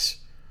Jesus.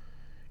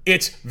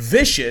 It's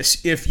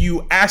vicious if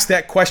you ask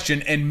that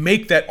question and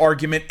make that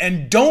argument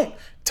and don't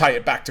tie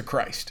it back to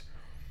Christ.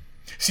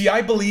 See,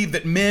 I believe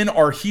that men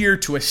are here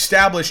to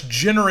establish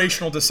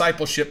generational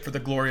discipleship for the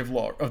glory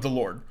of the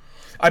Lord.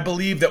 I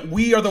believe that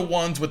we are the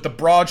ones with the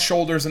broad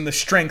shoulders and the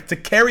strength to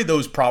carry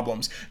those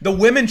problems. The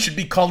women should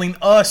be calling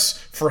us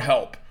for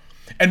help.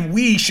 And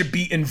we should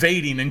be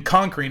invading and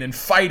conquering and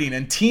fighting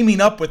and teaming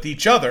up with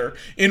each other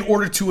in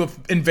order to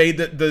invade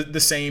the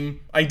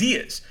same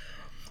ideas.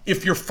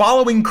 If you're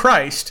following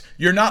Christ,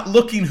 you're not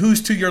looking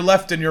who's to your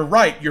left and your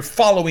right. You're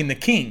following the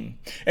King.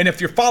 And if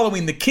you're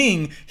following the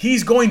King,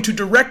 he's going to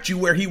direct you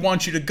where he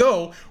wants you to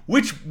go,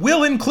 which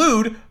will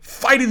include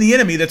fighting the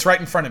enemy that's right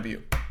in front of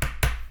you.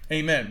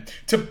 Amen.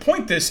 To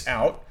point this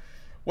out,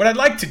 what I'd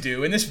like to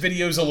do, and this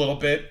video is a little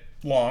bit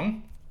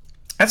long,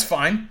 that's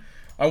fine.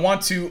 I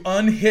want to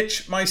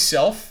unhitch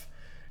myself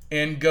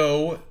and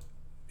go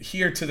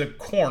here to the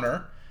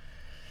corner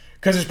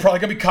because there's probably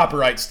going to be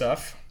copyright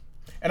stuff.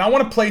 And I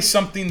want to play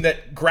something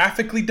that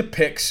graphically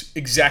depicts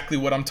exactly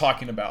what I'm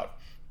talking about.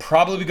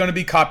 Probably going to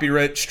be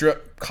copyright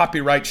struck.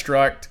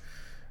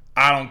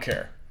 I don't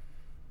care.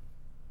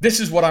 This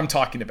is what I'm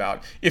talking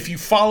about. If you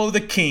follow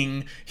the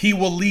King, he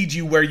will lead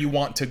you where you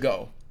want to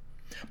go.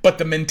 But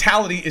the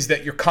mentality is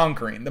that you're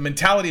conquering. The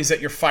mentality is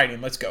that you're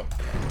fighting. Let's go.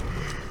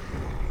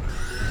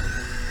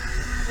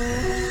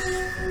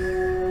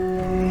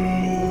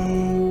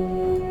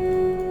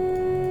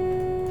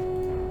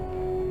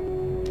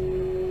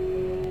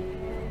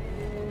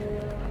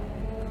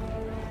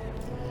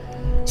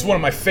 It's one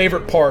of my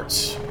favorite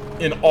parts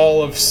in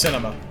all of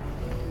cinema.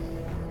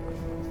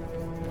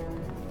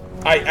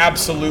 I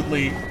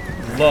absolutely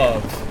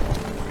love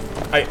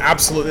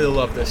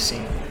this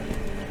scene.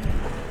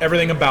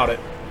 Everything about it.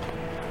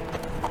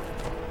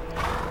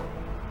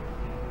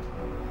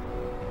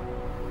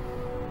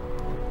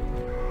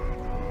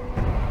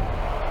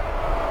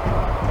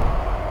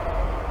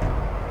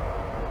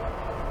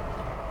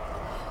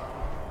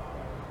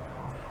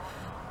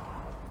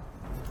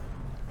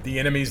 The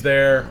enemy's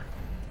there.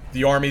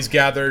 The army's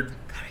gathered.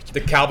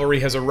 The cavalry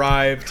has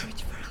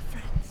arrived.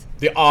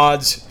 The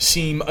odds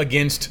seem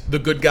against the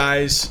good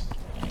guys.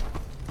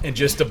 And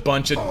just a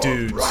bunch of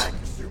dudes.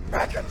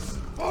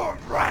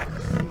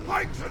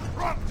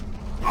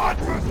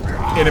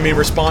 Enemy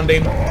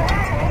responding.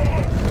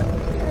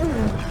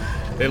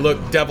 They look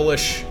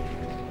devilish.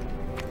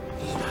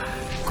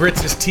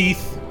 Grits his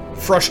teeth.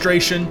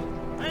 Frustration.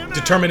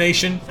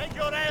 Determination.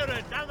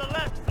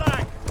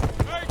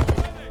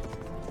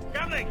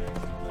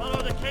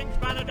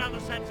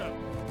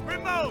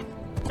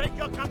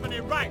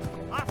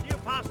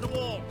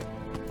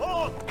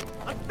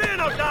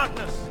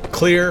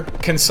 Clear,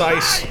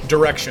 concise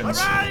directions.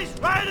 Arise,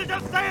 riders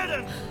of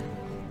Theoden!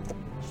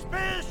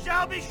 Spears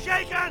shall be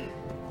shaken!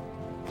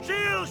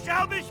 Shields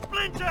shall be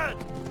splintered!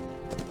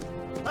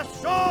 A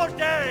sword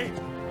day!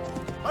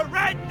 A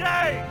red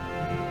day!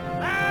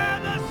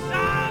 And the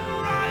sun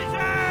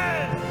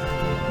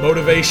rises!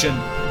 Motivation.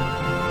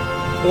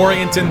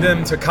 Orienting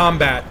them to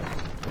combat.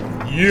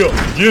 Yeah,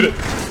 get it!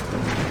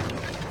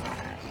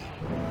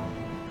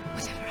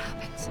 Whatever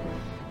happens,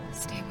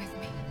 stay with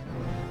me.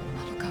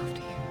 I'll look after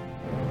you.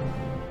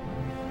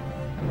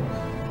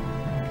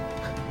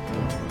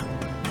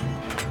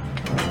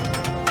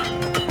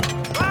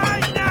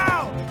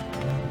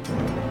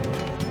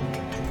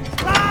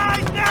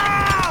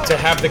 To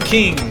have the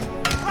king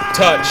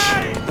touch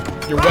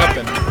your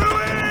weapon.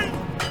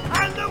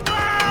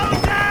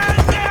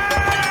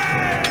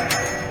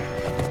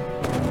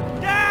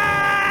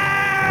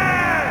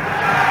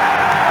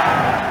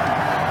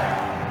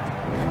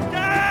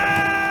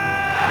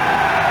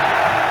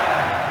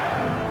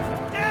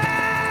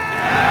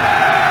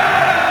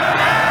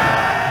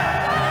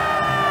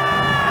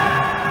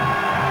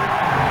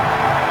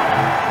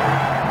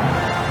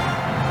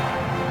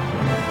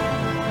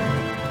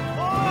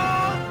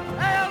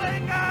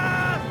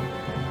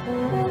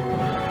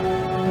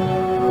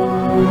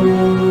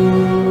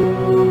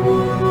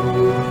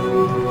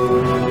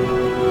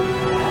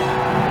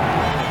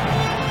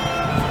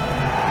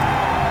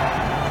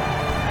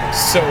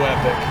 So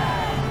epic.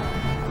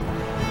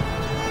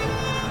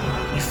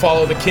 You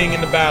follow the king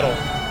into battle.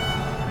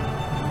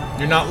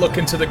 You're not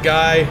looking to the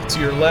guy to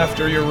your left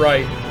or your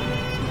right.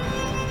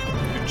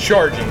 You're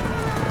charging.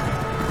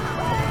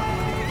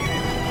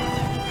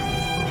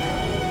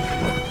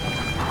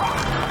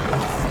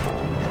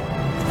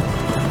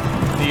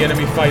 The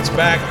enemy fights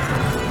back.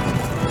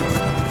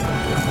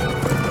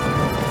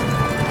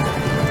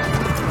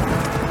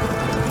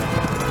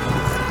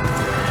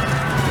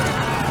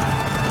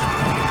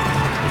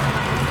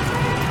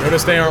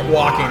 Notice they aren't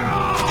walking.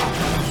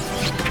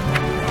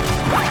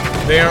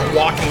 They aren't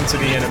walking to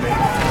the enemy.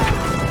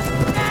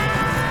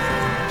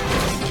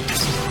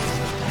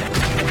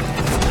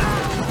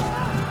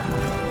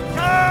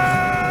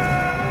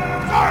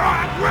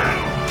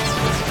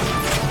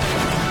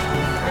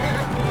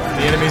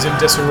 The enemy's in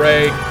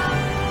disarray.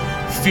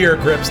 Fear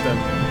grips them.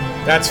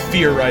 That's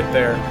fear right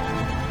there.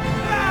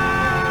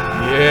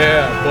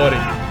 Yeah, buddy.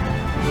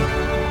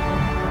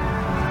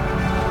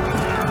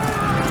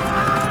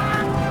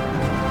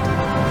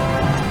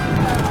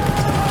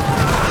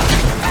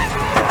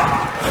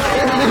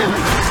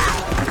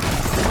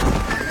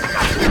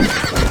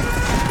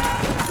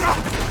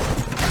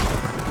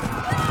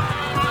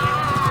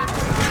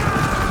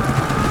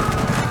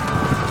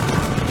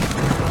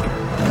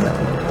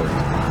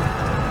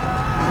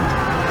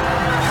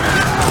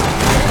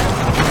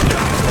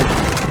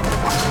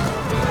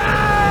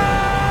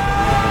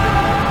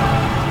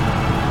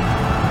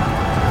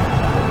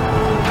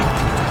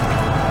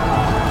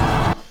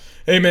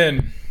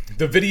 Amen.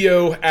 The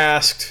video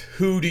asked,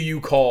 who do you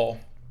call?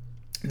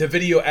 The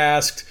video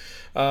asked,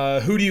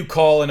 who do you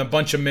call? And a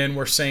bunch of men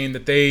were saying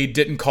that they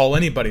didn't call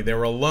anybody. They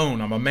were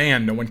alone. I'm a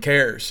man. No one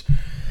cares.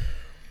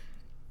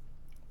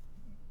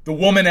 The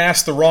woman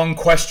asked the wrong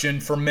question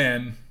for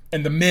men,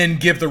 and the men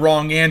give the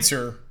wrong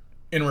answer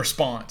in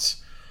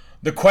response.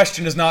 The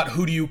question is not,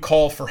 who do you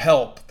call for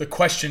help? The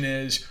question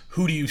is,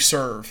 who do you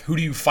serve? Who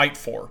do you fight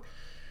for?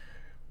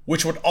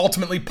 Which would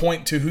ultimately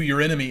point to who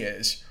your enemy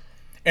is.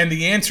 And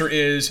the answer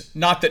is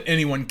not that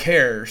anyone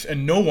cares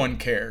and no one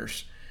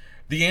cares.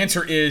 The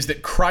answer is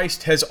that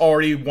Christ has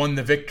already won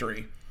the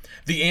victory.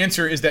 The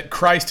answer is that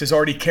Christ has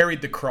already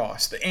carried the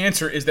cross. The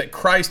answer is that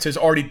Christ has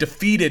already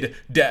defeated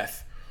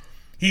death.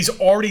 He's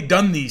already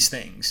done these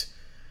things.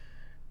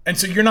 And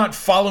so you're not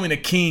following a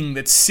king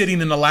that's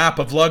sitting in the lap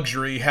of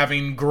luxury,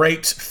 having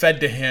grapes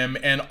fed to him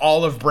and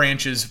olive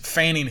branches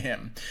fanning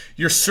him.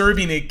 You're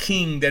serving a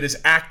king that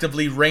is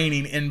actively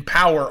reigning in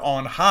power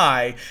on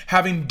high,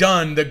 having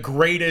done the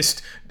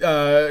greatest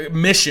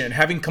mission,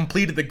 having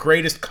completed the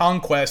greatest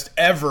conquest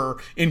ever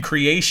in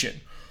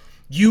creation.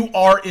 You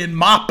are in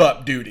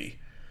mop-up duty.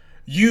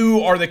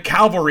 You are the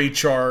cavalry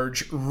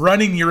charge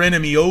running your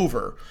enemy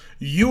over.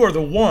 You are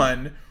the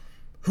one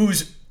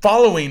who's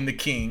following the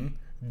king,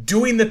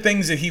 doing the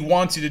things that he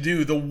wants you to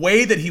do, the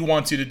way that he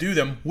wants you to do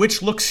them,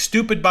 which looks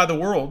stupid by the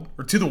world,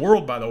 or to the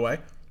world, by the way.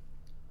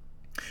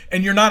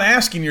 And you're not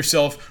asking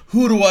yourself,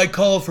 who do I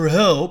call for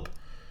help?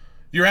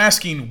 You're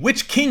asking,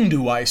 which king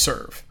do I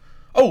serve?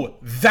 Oh,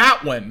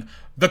 that one,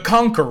 the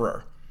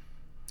conqueror,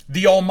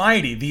 the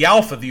almighty, the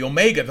alpha, the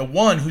omega, the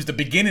one who's the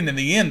beginning and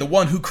the end, the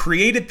one who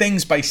created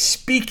things by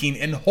speaking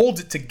and holds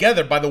it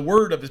together by the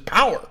word of his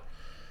power.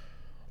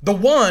 The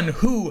one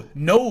who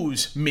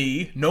knows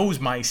me, knows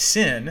my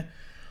sin,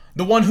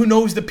 the one who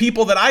knows the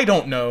people that I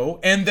don't know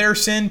and their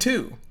sin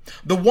too.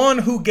 The one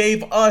who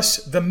gave us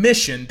the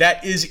mission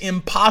that is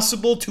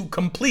impossible to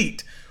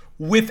complete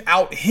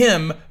without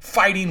him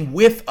fighting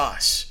with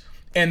us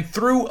and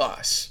through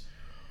us.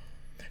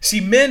 See,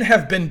 men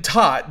have been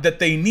taught that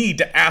they need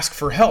to ask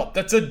for help.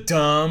 That's a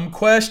dumb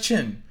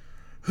question.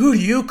 Who do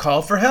you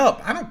call for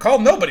help? I don't call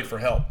nobody for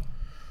help.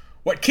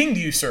 What king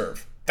do you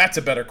serve? That's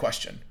a better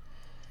question.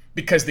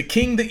 Because the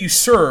king that you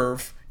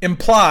serve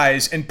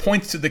implies and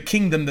points to the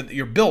kingdom that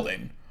you're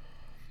building.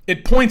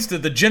 It points to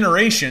the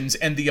generations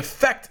and the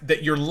effect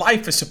that your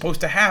life is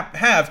supposed to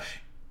have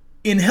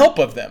in help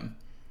of them.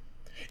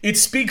 It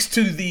speaks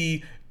to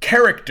the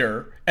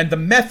character and the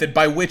method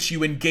by which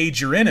you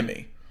engage your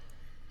enemy.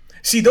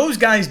 See, those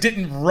guys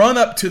didn't run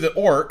up to the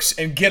orcs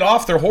and get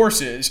off their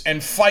horses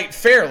and fight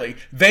fairly.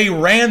 They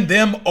ran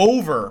them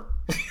over.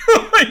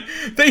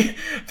 They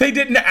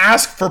didn't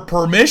ask for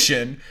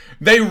permission.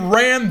 They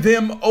ran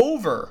them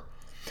over.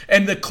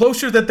 And the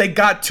closer that they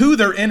got to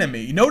their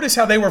enemy, notice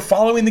how they were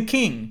following the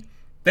king.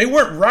 They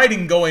weren't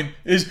riding going,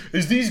 is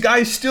these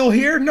guys still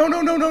here?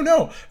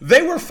 No.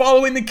 They were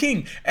following the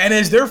king. And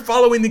as they're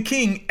following the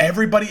king,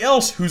 everybody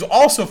else who's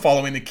also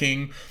following the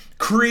king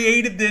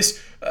created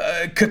this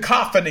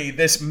cacophony,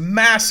 this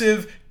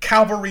massive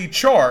cavalry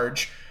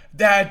charge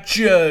that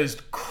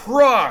just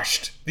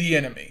crushed the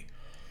enemy.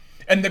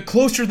 And the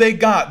closer they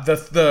got,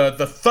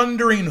 the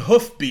thundering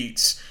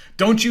hoofbeats,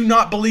 don't you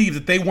not believe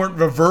that they weren't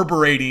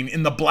reverberating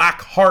in the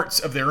black hearts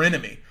of their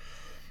enemy?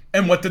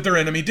 And what did their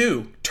enemy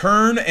do?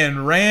 Turn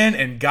and ran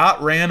and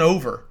got ran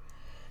over.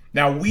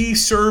 Now we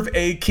serve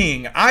a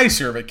king. I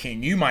serve a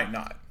king. You might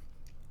not.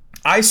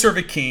 I serve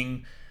a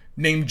king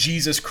named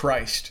Jesus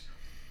Christ.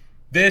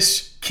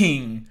 This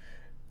king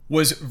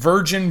was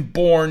virgin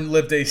born,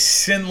 lived a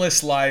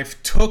sinless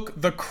life, took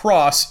the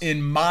cross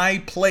in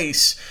my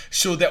place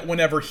so that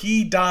whenever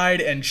he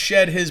died and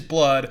shed his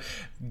blood,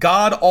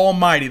 God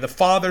Almighty, the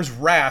Father's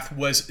wrath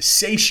was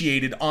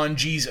satiated on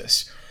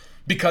Jesus.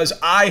 Because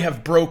I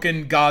have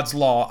broken God's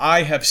law.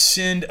 I have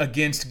sinned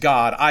against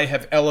God. I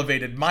have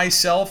elevated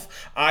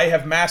myself. I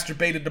have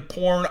masturbated to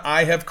porn.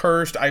 I have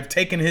cursed. I've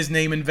taken his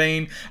name in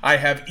vain. I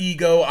have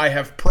ego. I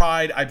have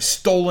pride. I've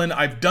stolen.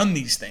 I've done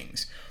these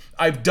things.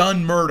 I've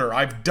done murder.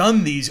 I've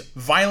done these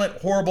violent,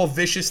 horrible,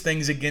 vicious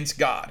things against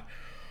God.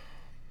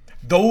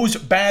 Those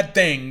bad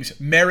things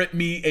merit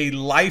me a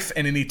life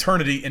and an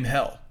eternity in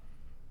hell.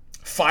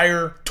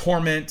 Fire,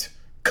 torment,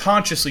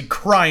 consciously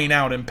crying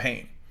out in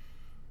pain.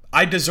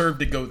 I deserve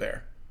to go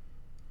there.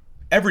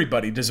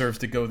 Everybody deserves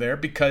to go there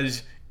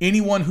because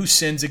anyone who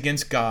sins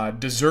against God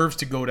deserves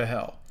to go to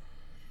hell.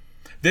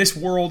 This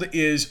world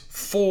is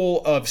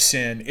full of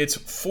sin. It's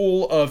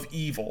full of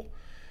evil.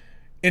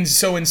 And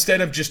so instead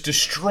of just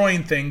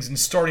destroying things and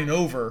starting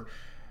over,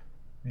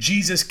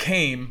 Jesus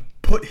came,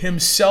 put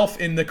himself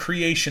in the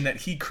creation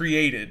that he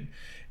created,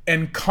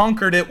 and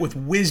conquered it with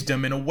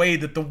wisdom in a way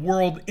that the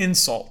world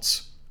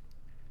insults.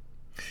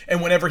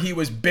 And whenever he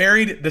was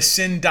buried, the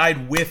sin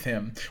died with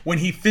him. When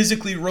he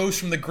physically rose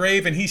from the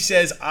grave and he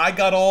says, I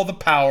got all the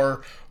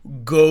power,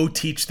 go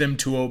teach them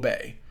to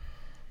obey.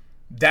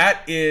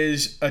 That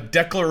is a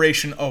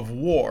declaration of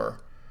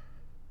war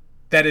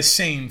that is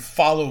saying,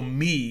 follow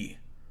me.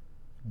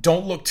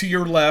 Don't look to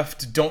your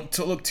left. Don't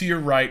look to your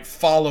right.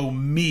 Follow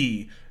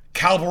me.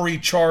 Cavalry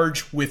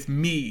charge with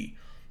me.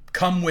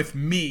 Come with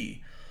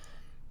me.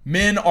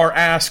 Men are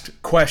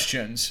asked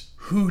questions.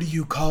 Who do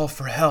you call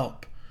for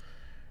help?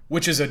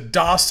 Which is a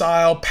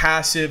docile,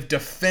 passive,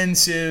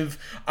 defensive,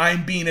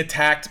 I'm being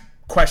attacked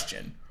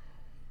question.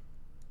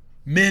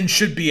 Men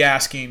should be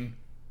asking,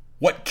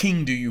 what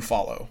king do you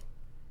follow?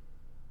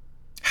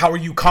 How are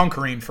you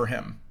conquering for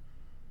him?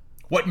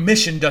 What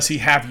mission does he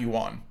have you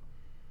on?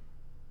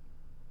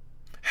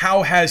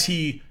 How has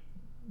he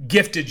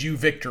gifted you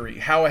victory?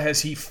 How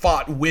has he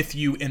fought with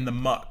you in the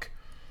muck?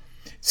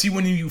 See,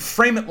 when you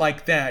frame it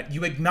like that,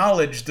 you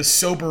acknowledge the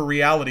sober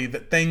reality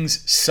that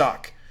things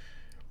suck.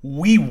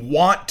 We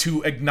want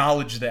to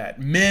acknowledge that.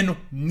 Men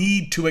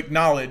need to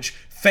acknowledge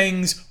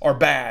things are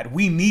bad.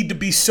 We need to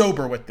be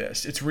sober with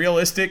this. It's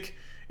realistic.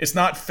 It's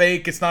not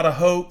fake. It's not a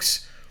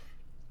hoax.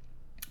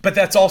 But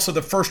that's also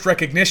the first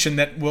recognition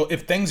that, well,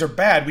 if things are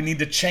bad, we need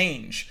to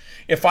change.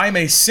 If I'm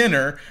a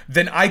sinner,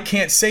 then I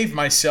can't save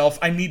myself.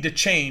 I need to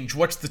change.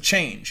 What's the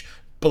change?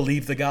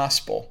 Believe the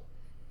gospel.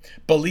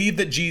 Believe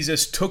that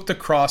Jesus took the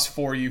cross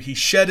for you. He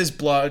shed his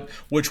blood,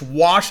 which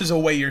washes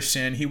away your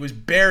sin. He was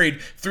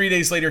buried. 3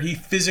 days later, he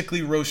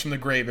physically rose from the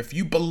grave. If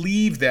you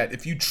believe that,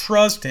 if you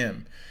trust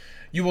him,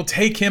 you will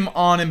take him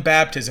on in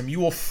baptism. You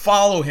will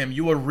follow him.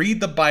 You will read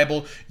the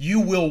Bible. You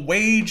will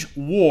wage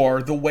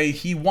war the way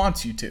he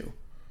wants you to.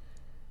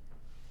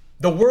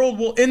 The world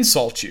will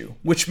insult you,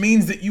 which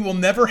means that you will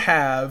never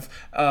have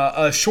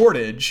a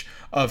shortage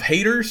of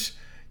haters.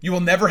 You will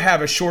never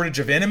have a shortage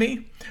of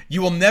enemy.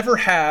 You will never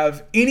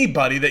have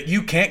anybody that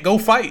you can't go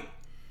fight.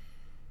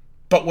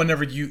 But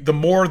the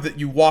more that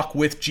you walk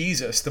with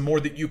Jesus, the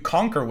more that you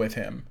conquer with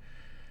him,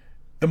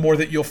 the more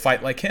that you'll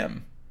fight like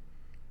him,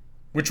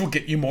 which will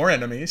get you more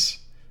enemies,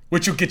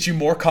 which will get you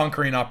more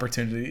conquering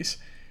opportunities,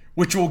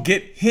 which will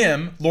get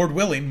him, Lord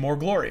willing, more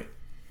glory.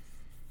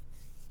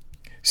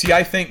 See,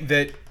 I think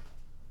that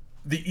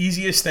the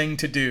easiest thing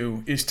to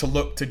do is to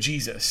look to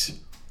Jesus,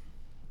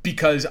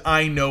 because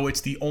I know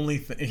it's the only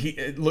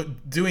thing.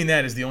 Doing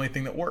that is the only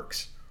thing that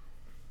works.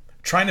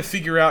 Trying to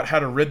figure out how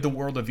to rid the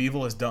world of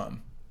evil is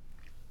dumb.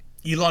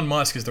 Elon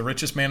Musk is the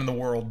richest man in the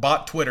world,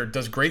 bought Twitter,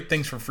 does great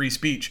things for free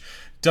speech,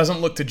 doesn't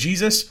look to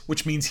Jesus,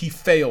 which means he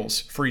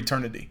fails for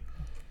eternity.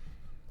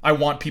 I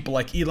want people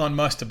like Elon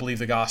Musk to believe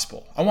the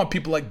gospel. I want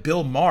people like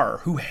Bill Maher,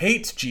 who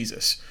hates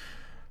Jesus.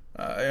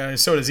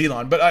 So does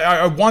Elon. But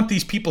I want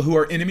these people who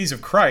are enemies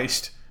of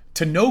Christ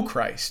to know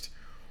Christ,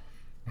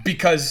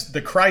 because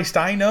the Christ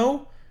I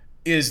know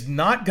is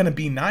not going to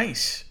be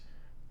nice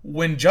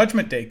when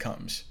judgment day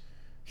comes.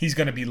 He's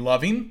going to be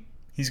loving.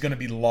 He's going to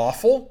be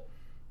lawful.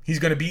 He's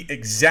going to be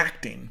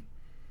exacting.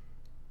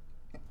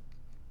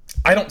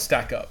 I don't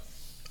stack up.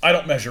 I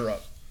don't measure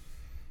up,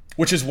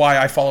 which is why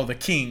I follow the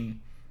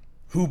King,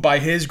 who by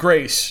his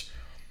grace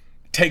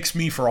takes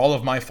me for all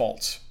of my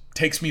faults,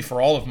 takes me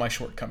for all of my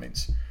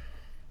shortcomings.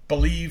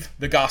 Believe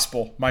the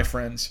gospel, my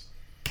friends.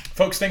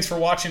 Folks, thanks for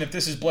watching. If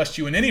this has blessed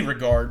you in any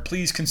regard,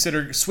 please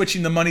consider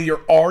switching the money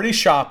you're already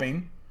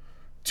shopping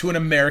to an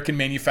American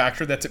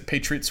manufacturer. That's at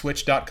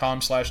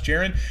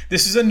patriotswitch.com/Jaron.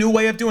 This is a new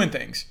way of doing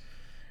things.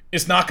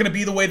 It's not going to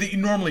be the way that you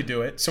normally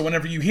do it. So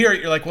whenever you hear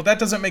it, you're like, well, that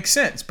doesn't make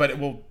sense. But it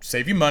will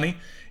save you money.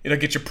 It'll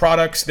get you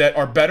products that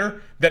are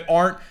better, that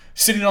aren't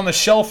sitting on the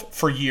shelf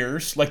for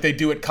years like they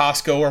do at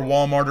Costco or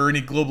Walmart or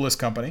any globalist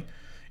company.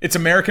 It's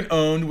American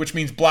owned, which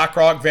means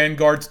BlackRock,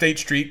 Vanguard, State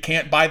Street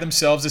can't buy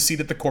themselves a seat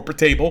at the corporate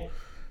table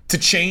to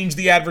change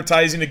the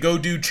advertising, to go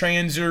do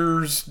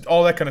transers,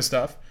 all that kind of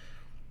stuff.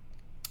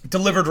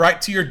 Delivered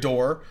right to your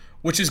door,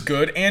 which is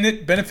good, and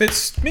it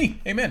benefits me.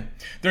 Amen.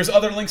 There's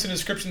other links in the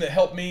description that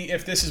help me.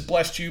 If this has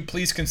blessed you,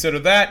 please consider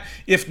that.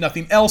 If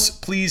nothing else,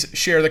 please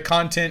share the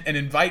content and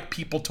invite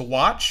people to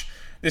watch.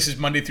 This is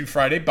Monday through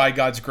Friday, by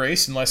God's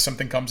grace, unless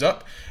something comes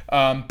up.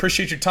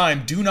 Appreciate your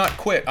time. Do not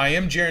quit. I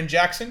am Jaron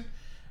Jackson.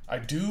 I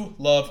do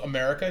love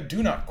America.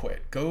 Do not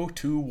quit. Go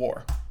to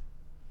war.